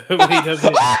that good when he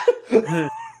doesn't?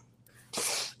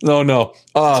 No. No.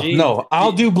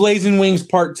 I'll do Blazing Wings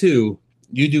Part 2.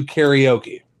 You do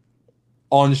karaoke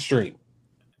on stream.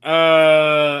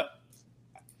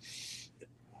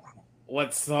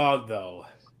 What song, though?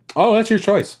 Oh, that's your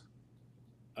choice.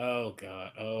 Oh,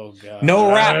 God.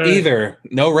 No rap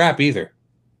either.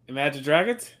 Imagine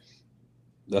Dragons?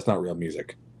 That's not real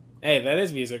music. Hey, that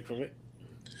is music for me.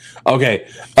 Okay.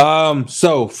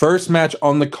 So first match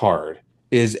on the card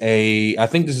is I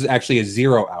think this is actually a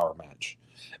 0-hour match.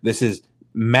 This is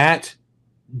Matt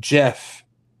Jeff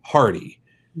Hardy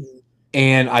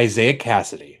and Isaiah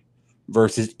Cassidy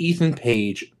versus Ethan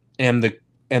Page and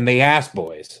the Ass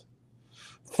Boys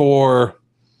for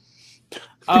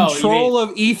control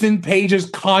of Ethan Page's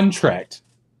contract.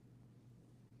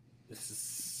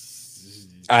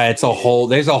 There's a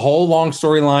whole long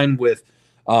storyline with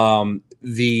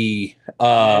the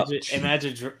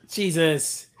Imagine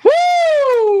Jesus.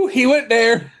 Woo! He went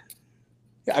there.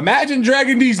 Imagine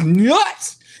dragging these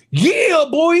nuts. Yeah,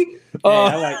 boy.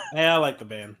 I like the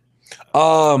band.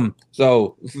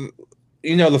 So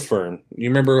you know the Firm. You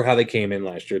remember how they came in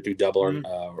last year through Double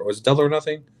or was it Double or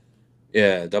Nothing?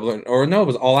 Yeah, it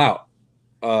was All Out.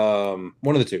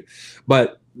 One of the two.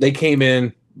 But they came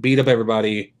in, beat up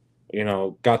everybody,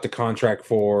 got the contract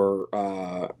for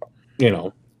our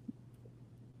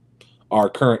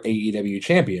current AEW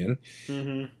champion,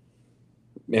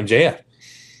 MJF.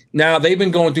 Now they've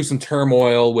been going through some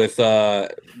turmoil with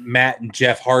Matt and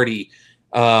Jeff Hardy,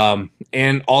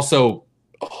 and also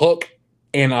Hook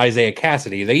and Isaiah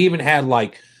Cassidy. They even had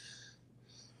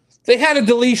a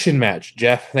deletion match,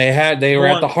 Jeff. They were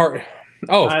at the heart.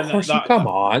 Oh, of course. Come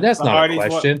on, that's not a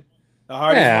question. The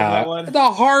Hardys won that one.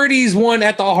 The Hardys won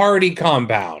at the Hardy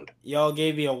compound. Y'all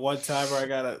gave me a one-timer. I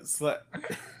gotta slap.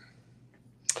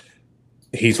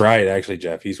 He's right, actually,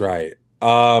 Jeff. He's right.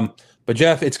 But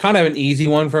Jeff, it's kind of an easy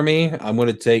one for me. I'm going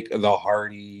to take the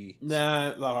Hardy.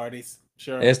 Nah, the Hardys.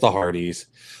 Sure. It's the Hardys.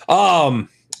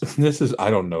 This is, I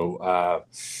don't know.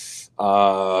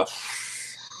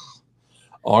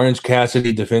 Orange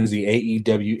Cassidy defends the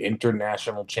AEW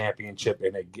International Championship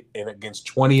in against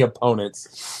 20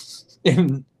 opponents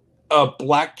in a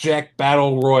blackjack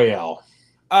battle royale.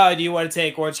 Do you want to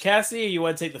take Orange Cassidy or you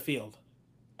want to take the field?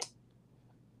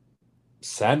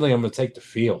 Sadly, I'm going to take the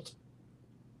field.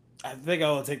 I think I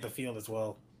will take the field as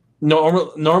well.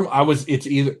 No, Norm. It's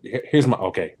either. Here's my.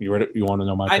 Okay, you ready? You want to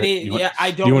know my? I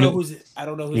don't know who's. I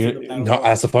don't know who's. In the battle. No,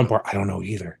 that's the fun part. I don't know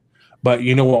either. But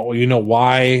you know what? You know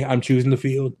why I'm choosing the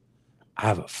field? I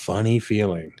have a funny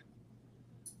feeling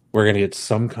we're gonna get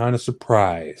some kind of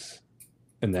surprise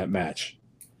in that match.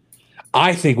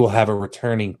 I think we'll have a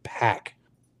returning Pac.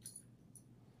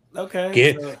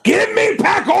 Okay. Give me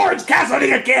Pac Orange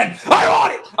Cassidy again. I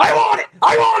want it. I want it.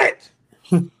 I want it.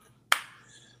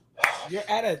 You're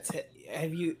at a.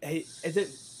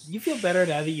 You feel better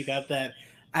now that you got that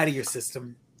out of your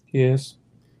system? Yes.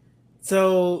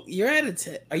 So you're at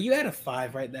a. Are you at a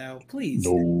 5 right now? Please.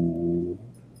 No.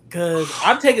 Because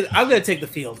I'm gonna take the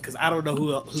field because I don't know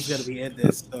who's gonna be in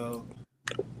this. So.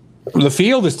 The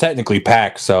field is technically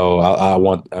Pac, so I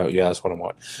want. Yeah, that's what I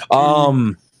want.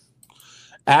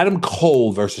 Adam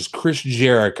Cole versus Chris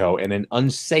Jericho in an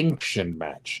unsanctioned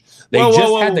match. They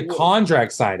had the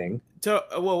contract signing.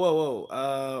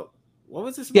 Whoa. What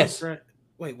was this? Yes.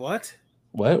 Wait, what?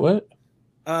 What?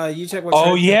 You check what.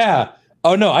 Oh, yeah.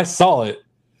 Oh, no, I saw it.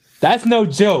 That's no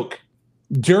joke.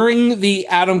 During the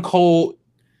Adam Cole,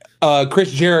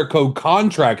 Chris Jericho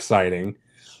contract signing,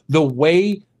 the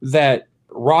way that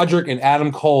Roderick and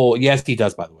Adam Cole, yes, he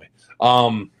does, by the way.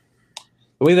 The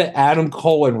way that Adam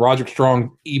Cole and Roderick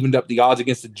Strong evened up the odds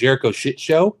against the Jericho shit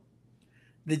show.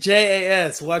 The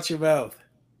JAS, watch your mouth.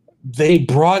 They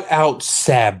brought out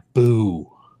Sabu.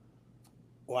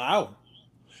 Wow.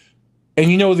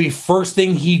 And you know the first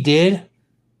thing he did?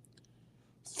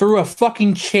 Threw a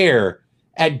fucking chair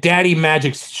at Daddy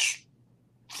Magic's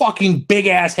fucking big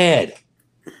ass head.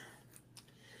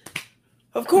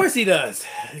 Of course he does.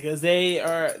 Because they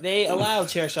allow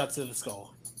chair shots to the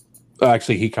skull.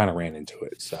 Actually, he kind of ran into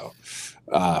it, so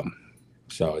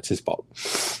it's his fault.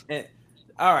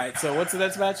 All right, so what's the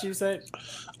next match you said?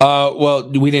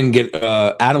 Well, we didn't get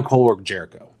Adam Cole or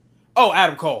Jericho. Oh,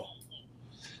 Adam Cole.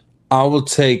 I will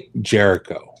take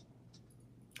Jericho.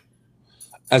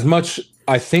 As much,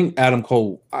 I think Adam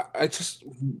Cole. I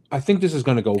think this is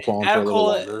going to go on for a little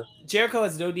longer. Jericho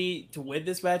has no need to win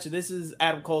this match, and this is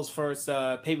Adam Cole's first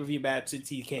pay-per-view match since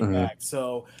he came back.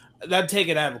 So I'm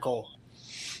taking Adam Cole.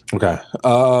 Okay.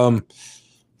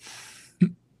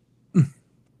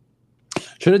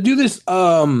 Should I do this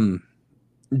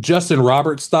Justin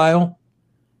Roberts style?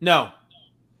 No.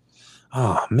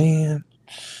 Oh man.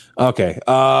 Okay.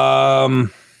 You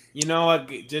know what?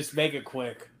 Just make it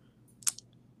quick.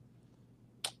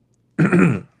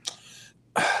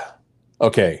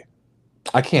 Okay.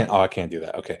 I can't do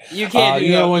that. Okay. You can't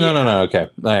do that. No. Okay.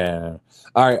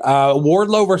 All right.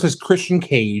 Wardlow versus Christian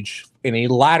Cage in a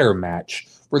ladder match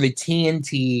for the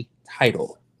TNT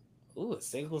title. Ooh, a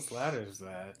singles ladders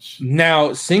match.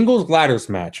 Now, singles ladders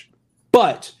match,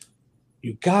 but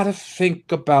you gotta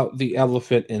think about the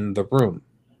elephant in the room.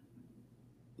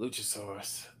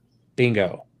 Luchasaurus.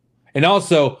 Bingo. And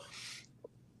also,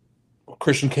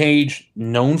 Christian Cage,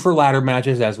 known for ladder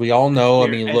matches, as we all know.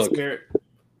 Look.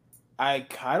 I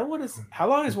kind of want to. How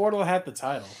long has Wardlow had the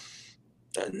title?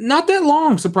 Not that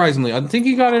long, surprisingly. I think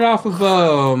he got it off of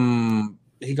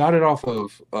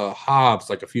Hobbs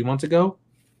like a few months ago.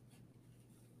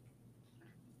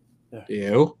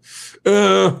 Ew.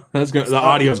 That's gonna. The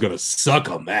audio's gonna suck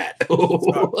on that.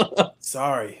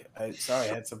 Sorry. I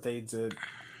had something to.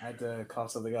 I had to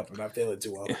cough something up. I'm not feeling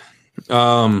too well.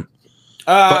 I'm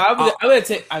gonna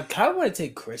take. I kind of want to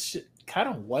take Christian. Kind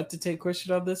of want to take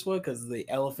Christian on this one because the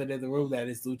elephant in the room that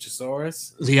is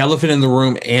Luchasaurus. The elephant in the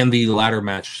room and the ladder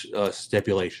match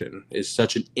stipulation is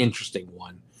such an interesting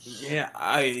one. Yeah,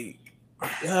 I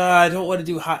don't want to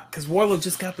do hot because Wardlow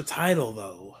just got the title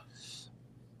though.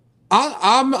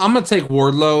 I'm gonna take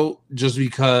Wardlow just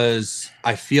because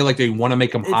I feel like they want to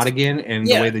make him hot again, and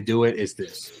the way they do it is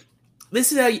this.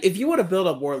 This is how if you want to build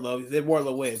up Wardlow, then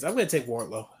Wardlow wins. I'm gonna take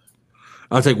Wardlow.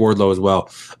 I'll take Wardlow as well.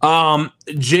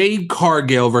 Jade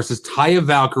Cargill versus Taya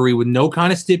Valkyrie with no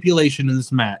kind of stipulation in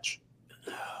this match.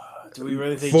 Do we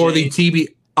really think for the TB?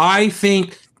 I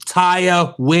think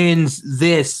Taya wins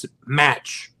this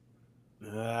match.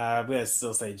 I'm gonna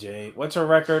still say Jade. What's her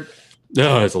record?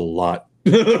 No, it's a lot.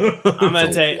 I'm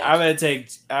gonna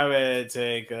take.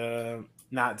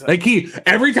 Not. They keep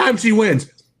every time she wins,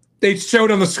 they show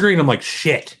it on the screen. I'm like,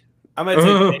 shit. I'm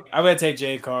gonna take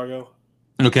Jade Cargo.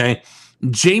 Okay,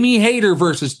 Jamie Hayter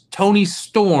versus Tony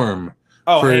Storm.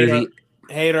 Oh,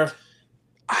 Hayter.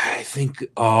 I think.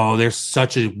 Oh, there's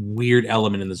such a weird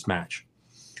element in this match.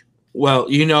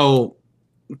 Well, you know,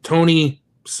 Tony,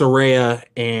 Saraya,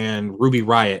 and Ruby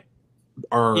Riott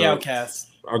are the Outcasts.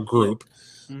 A group.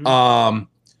 Mm-hmm.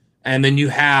 And then you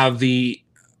have the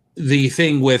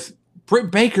thing with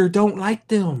Britt Baker don't like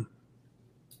them.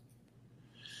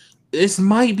 This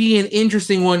might be an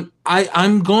interesting one.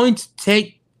 I'm going to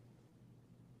take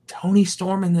Tony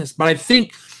Storm in this, but I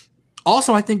think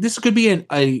this could be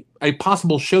a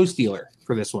possible show stealer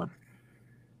for this one.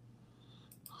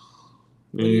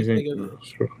 What do you think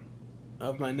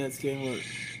of my Nets game?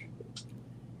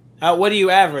 What do you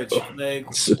average? Like,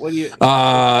 what do you?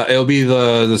 It'll be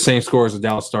the same score as the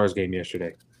Dallas Stars game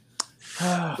yesterday.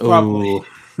 Probably. Ooh.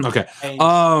 Okay.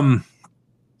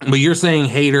 But you're saying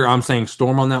Hayter. I'm saying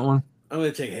Storm on that one. I'm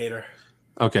gonna take Hayter.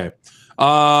 Okay.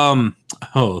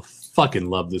 Oh, fucking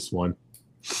love this one.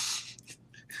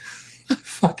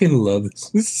 Fucking love this.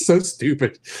 This is so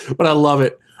stupid, but I love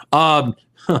it.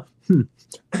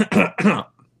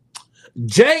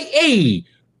 JAFF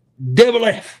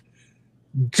JARRET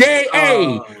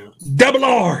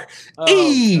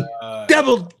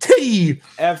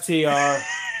FTR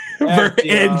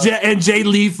and Jay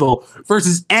Lethal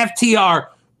versus FTR,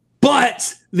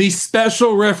 but the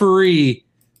special referee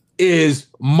is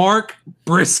Mark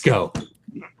Briscoe.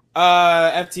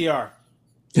 FTR.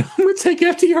 I'm gonna take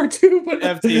FTR too, but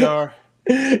FTR.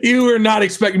 You were not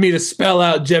expecting me to spell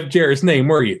out Jeff Jarrett's name,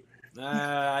 were you?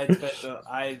 I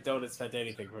don't expect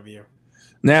anything from you.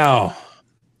 Now,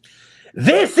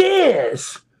 this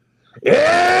is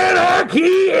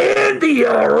Anarchy in the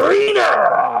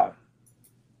Arena.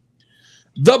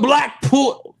 The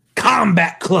Blackpool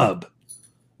Combat Club.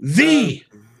 The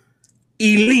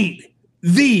elite.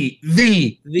 The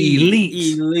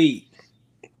elite.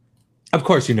 Of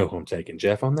course, you know who I'm taking,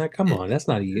 Jeff, on that. Come on, that's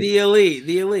not easy. The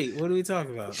elite. What are we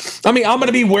talking about? I mean, I'm going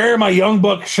to be wearing my Young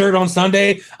Buck shirt on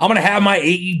Sunday. I'm going to have my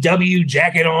AEW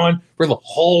jacket on for the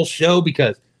whole show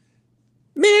because,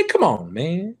 man, come on,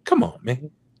 man.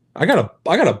 I got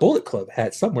a Bullet Club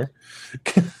hat somewhere.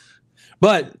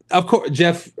 But of course,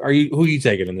 Jeff, who are you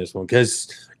taking in this one?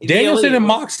 Because Danielson and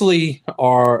Moxley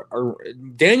are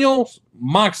Daniel,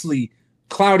 Moxley,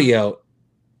 Claudio,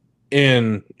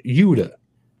 and Yuta.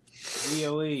 The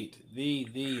elite.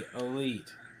 The elite.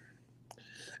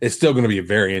 It's still going to be a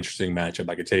very interesting matchup.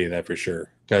 I can tell you that for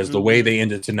sure. Because the way they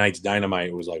ended tonight's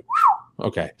Dynamite was like, whew,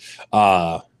 okay.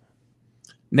 Now,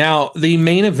 the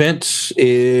main event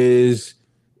is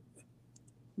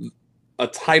a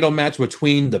title match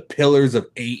between the pillars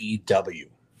of AEW.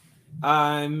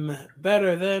 I'm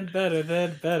better than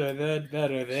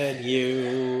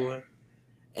you.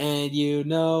 And you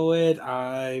know it,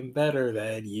 I'm better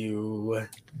than you.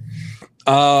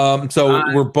 So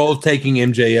we're both taking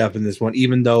MJF in this one,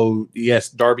 even though, yes,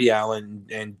 Darby Allin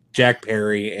and Jack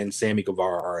Perry and Sammy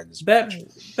Guevara are in this match.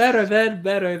 Better than.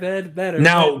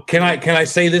 Now, can I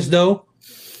say this though?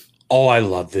 Oh, I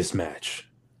love this match.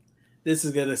 This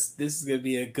is gonna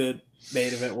be a good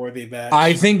main event worthy match.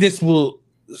 I think this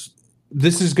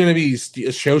is gonna be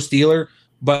a show stealer,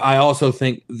 but I also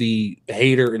think the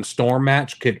Hayter and Storm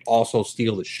match could also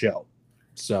steal the show.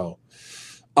 So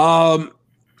yeah,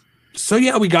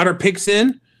 we got our picks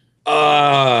in.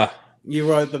 You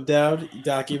wrote them down, you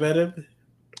documented.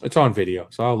 It's on video,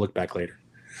 so I'll look back later.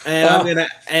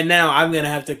 And now I'm gonna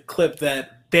have to clip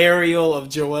that burial of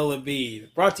Joel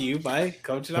Embiid, brought to you by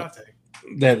Coach Dante.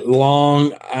 That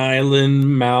Long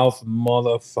Island mouth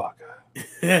motherfucker.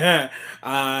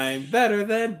 I'm better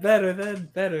than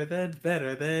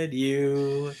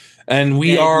you. And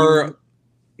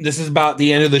this is about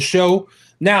the end of the show.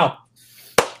 Now,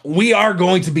 we are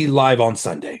going to be live on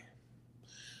Sunday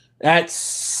at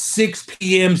 6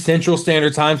 p.m. Central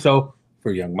Standard Time. So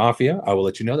for Young Mafia, I will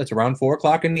let you know that's around 4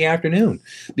 o'clock in the afternoon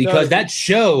because that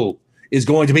show is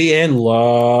going to be in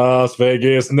Las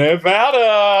Vegas,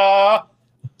 Nevada.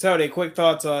 Tony, quick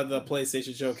thoughts on the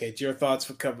PlayStation Showcase. Your thoughts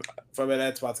from an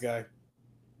Xbox guy?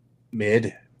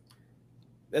 Mid.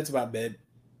 That's about mid.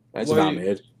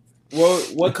 Mid.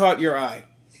 What caught your eye?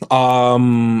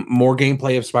 More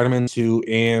gameplay of Spider-Man 2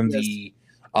 and the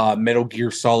Metal Gear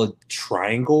Solid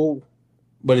Triangle,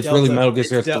 but it's Delta. Really Metal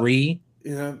Gear 3.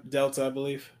 Yeah, Delta, I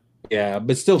believe. Yeah,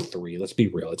 but still 3. Let's be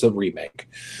real. It's a remake.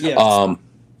 Yeah.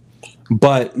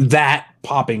 But that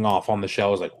popping off on the show.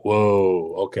 I was like,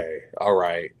 whoa, okay, all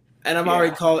right. And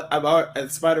I'm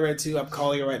Spider-Man 2, I'm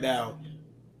calling it right now.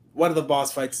 One of the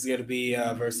boss fights is going to be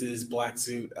versus Black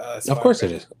Suit. Of course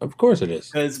it is. Of course it is.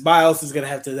 Because Miles is going to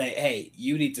have to say, "Hey,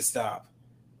 you need to stop."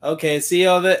 Okay, see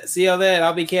you then.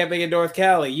 I'll be camping in North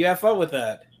Cali. You have fun with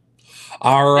that.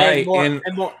 All right,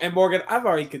 and Morgan, I've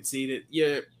already conceded.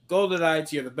 You're Golden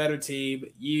Knights. You're the better team.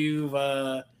 You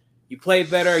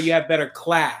played better. You have better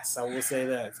class. I will say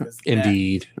that.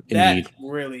 Indeed. That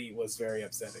really was very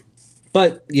upsetting.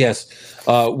 But yes,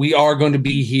 we are going to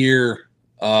be here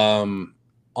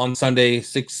on Sunday,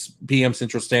 6 p.m.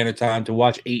 Central Standard Time to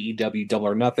watch AEW Double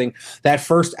or Nothing. That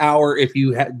first hour, if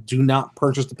you do not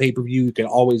purchase the pay-per-view, you can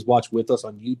always watch with us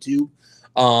on YouTube.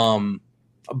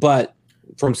 But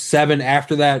from 7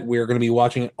 after that, we're going to be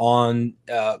watching it on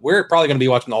we're probably going to be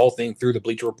watching the whole thing through the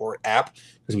Bleacher Report app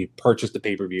because we purchased the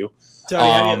pay-per-view.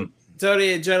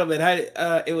 Tony and gentlemen,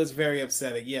 it was very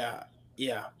upsetting. Yeah.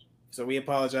 So we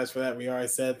apologize for that. We already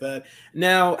said that.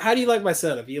 Now, how do you like my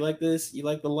setup? You like this? You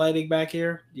like the lighting back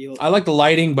here? I like the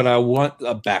lighting, but I want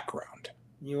a background.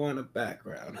 You want a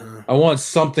background, huh? I want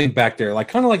something back there, like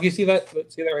kind of like you see that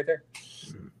right there.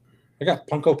 I got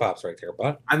Funko Pops right there,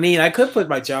 bud. I mean, I could put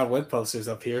my John Wick posters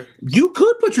up here. You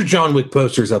could put your John Wick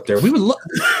posters up there. We would love,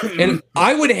 and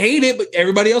I would hate it, but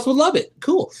everybody else would love it.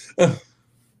 Cool. Because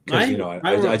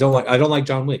I don't like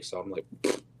John Wick, so I'm like.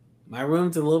 My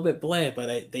room's a little bit bland,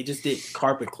 but they just did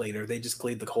carpet cleaner. They just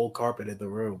cleaned the whole carpet in the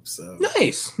room. So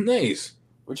nice.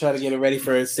 We're trying to get it ready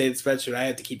for a state inspection. I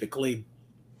had to keep it clean.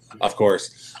 Of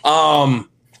course.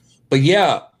 But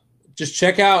yeah, just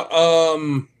check out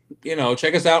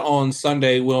check us out on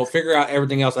Sunday. We'll figure out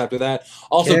everything else after that.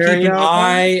 Also keep an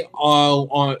eye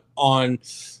on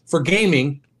for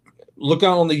gaming. Look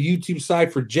out on the YouTube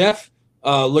side for Jeff.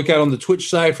 Look out on the Twitch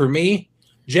side for me.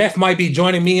 Jeff might be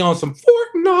joining me on some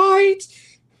Fortnite.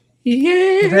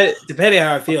 Yeah. Depending on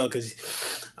how I feel,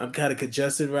 because I'm kind of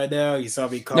congested right now. You saw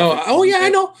me coughing. No, oh yeah, I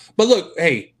know. But look,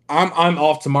 hey, I'm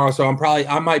off tomorrow, so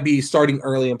I might be starting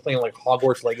early and playing like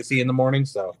Hogwarts Legacy in the morning.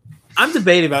 So I'm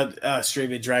debating about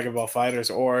streaming Dragon Ball Fighters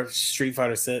or Street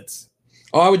Fighter 6.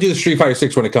 Oh, I would do the Street Fighter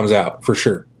 6 when it comes out for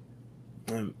sure.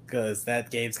 Because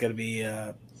that game's gonna be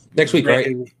next week,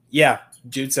 right? Yeah,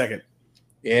 June 2nd.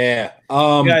 Yeah.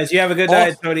 Guys, you have a good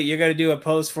night, Tony. You're gonna do a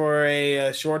post for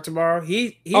a short tomorrow.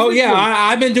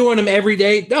 I've been doing them every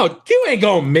day. No, you ain't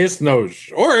gonna miss no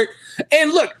short.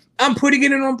 And look, I'm putting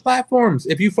it in on platforms.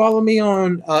 If you follow me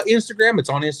on Instagram, it's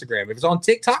on Instagram. If it's on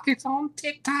TikTok, it's on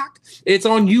TikTok. It's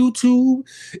on YouTube.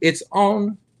 It's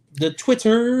on the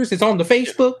Twitters. It's on the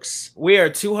Facebooks. We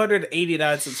are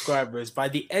 289 subscribers. By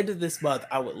the end of this month,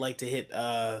 I would like to hit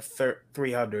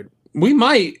 300. We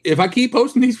might, if I keep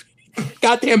posting these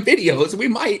goddamn videos, we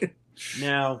might.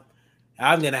 Now,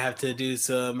 I'm gonna have to do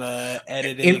some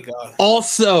editing. And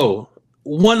also,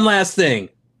 one last thing.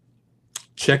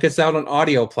 Check us out on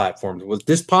audio platforms. With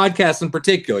this podcast in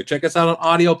particular, check us out on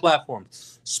audio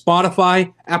platforms.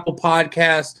 Spotify, Apple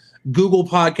Podcasts, Google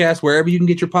Podcasts, wherever you can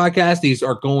get your podcasts. These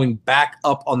are going back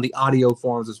up on the audio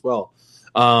forms as well.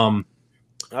 I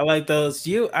like those.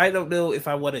 I don't know if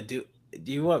I want to do.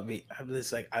 Do you want me? I'm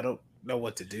just like, I don't know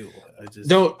what to do.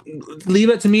 Don't leave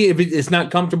it to me. If it's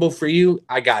not comfortable for you,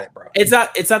 I got it, bro. It's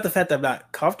not the fact that I'm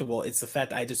not comfortable. It's the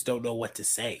fact that I just don't know what to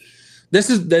say. This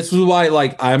is why,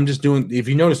 like, I'm just doing. If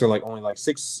you notice, they're like only like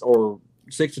 6 to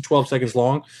 12 seconds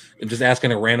long, and just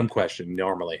asking a random question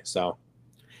normally. So,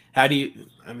 how do you?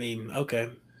 I mean, okay.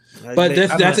 But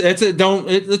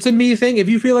it's a me thing. If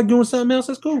you feel like doing something else,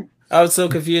 that's cool. I was so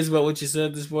confused about what you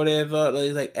said this morning. I thought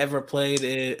like ever played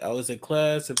it. I was in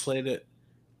class and played it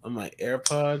on my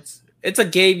AirPods. It's a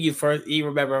game you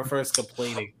remember first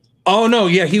complaining. Oh no,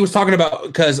 yeah, he was talking about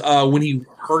because when he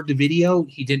heard the video,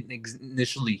 he didn't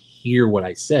initially hear what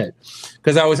I said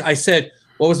because I said,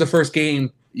 "What was the first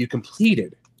game you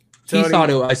completed?" Tony, he thought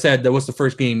I said that was the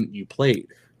first game you played.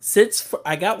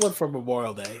 I got one for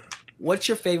Memorial Day. What's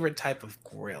your favorite type of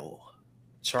grill?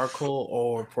 Charcoal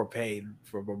or propane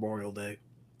for Memorial Day?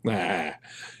 Yeah.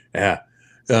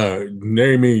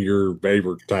 Name me your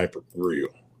favorite type of grill.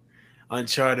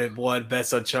 Uncharted 1,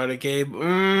 best Uncharted game.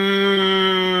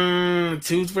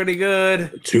 2's pretty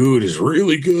good. 2 is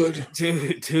really good.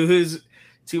 2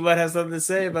 might have something to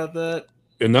say about that.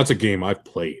 And that's a game I've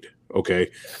played. Okay.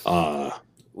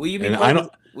 Will you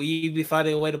be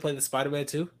finding a way to play the Spider-Man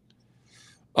 2?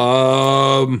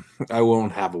 I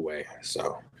won't have a way.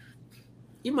 So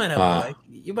you might have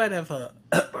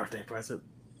a birthday present.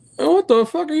 What the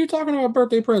fuck are you talking about?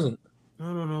 Birthday present? I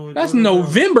don't know. That's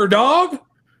November, dog.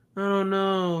 I don't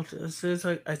know. It's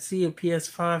like I see a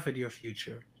PS5 in your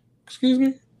future. Excuse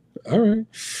me. All right.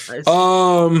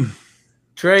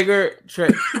 Traeger,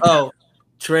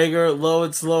 Traeger, low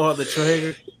and slow on the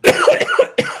Traeger.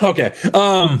 Okay.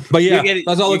 But yeah,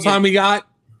 that's all the time we got.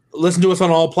 Listen to us on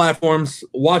all platforms.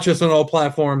 Watch us on all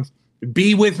platforms.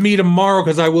 Be with me tomorrow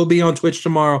because I will be on Twitch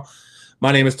tomorrow.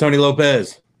 My name is Tony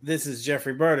Lopez. This is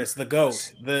Jeffrey Burtis, the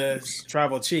GOAT, the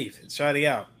tribal chief. Shouting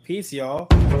out. Peace, y'all.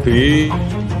 Peace.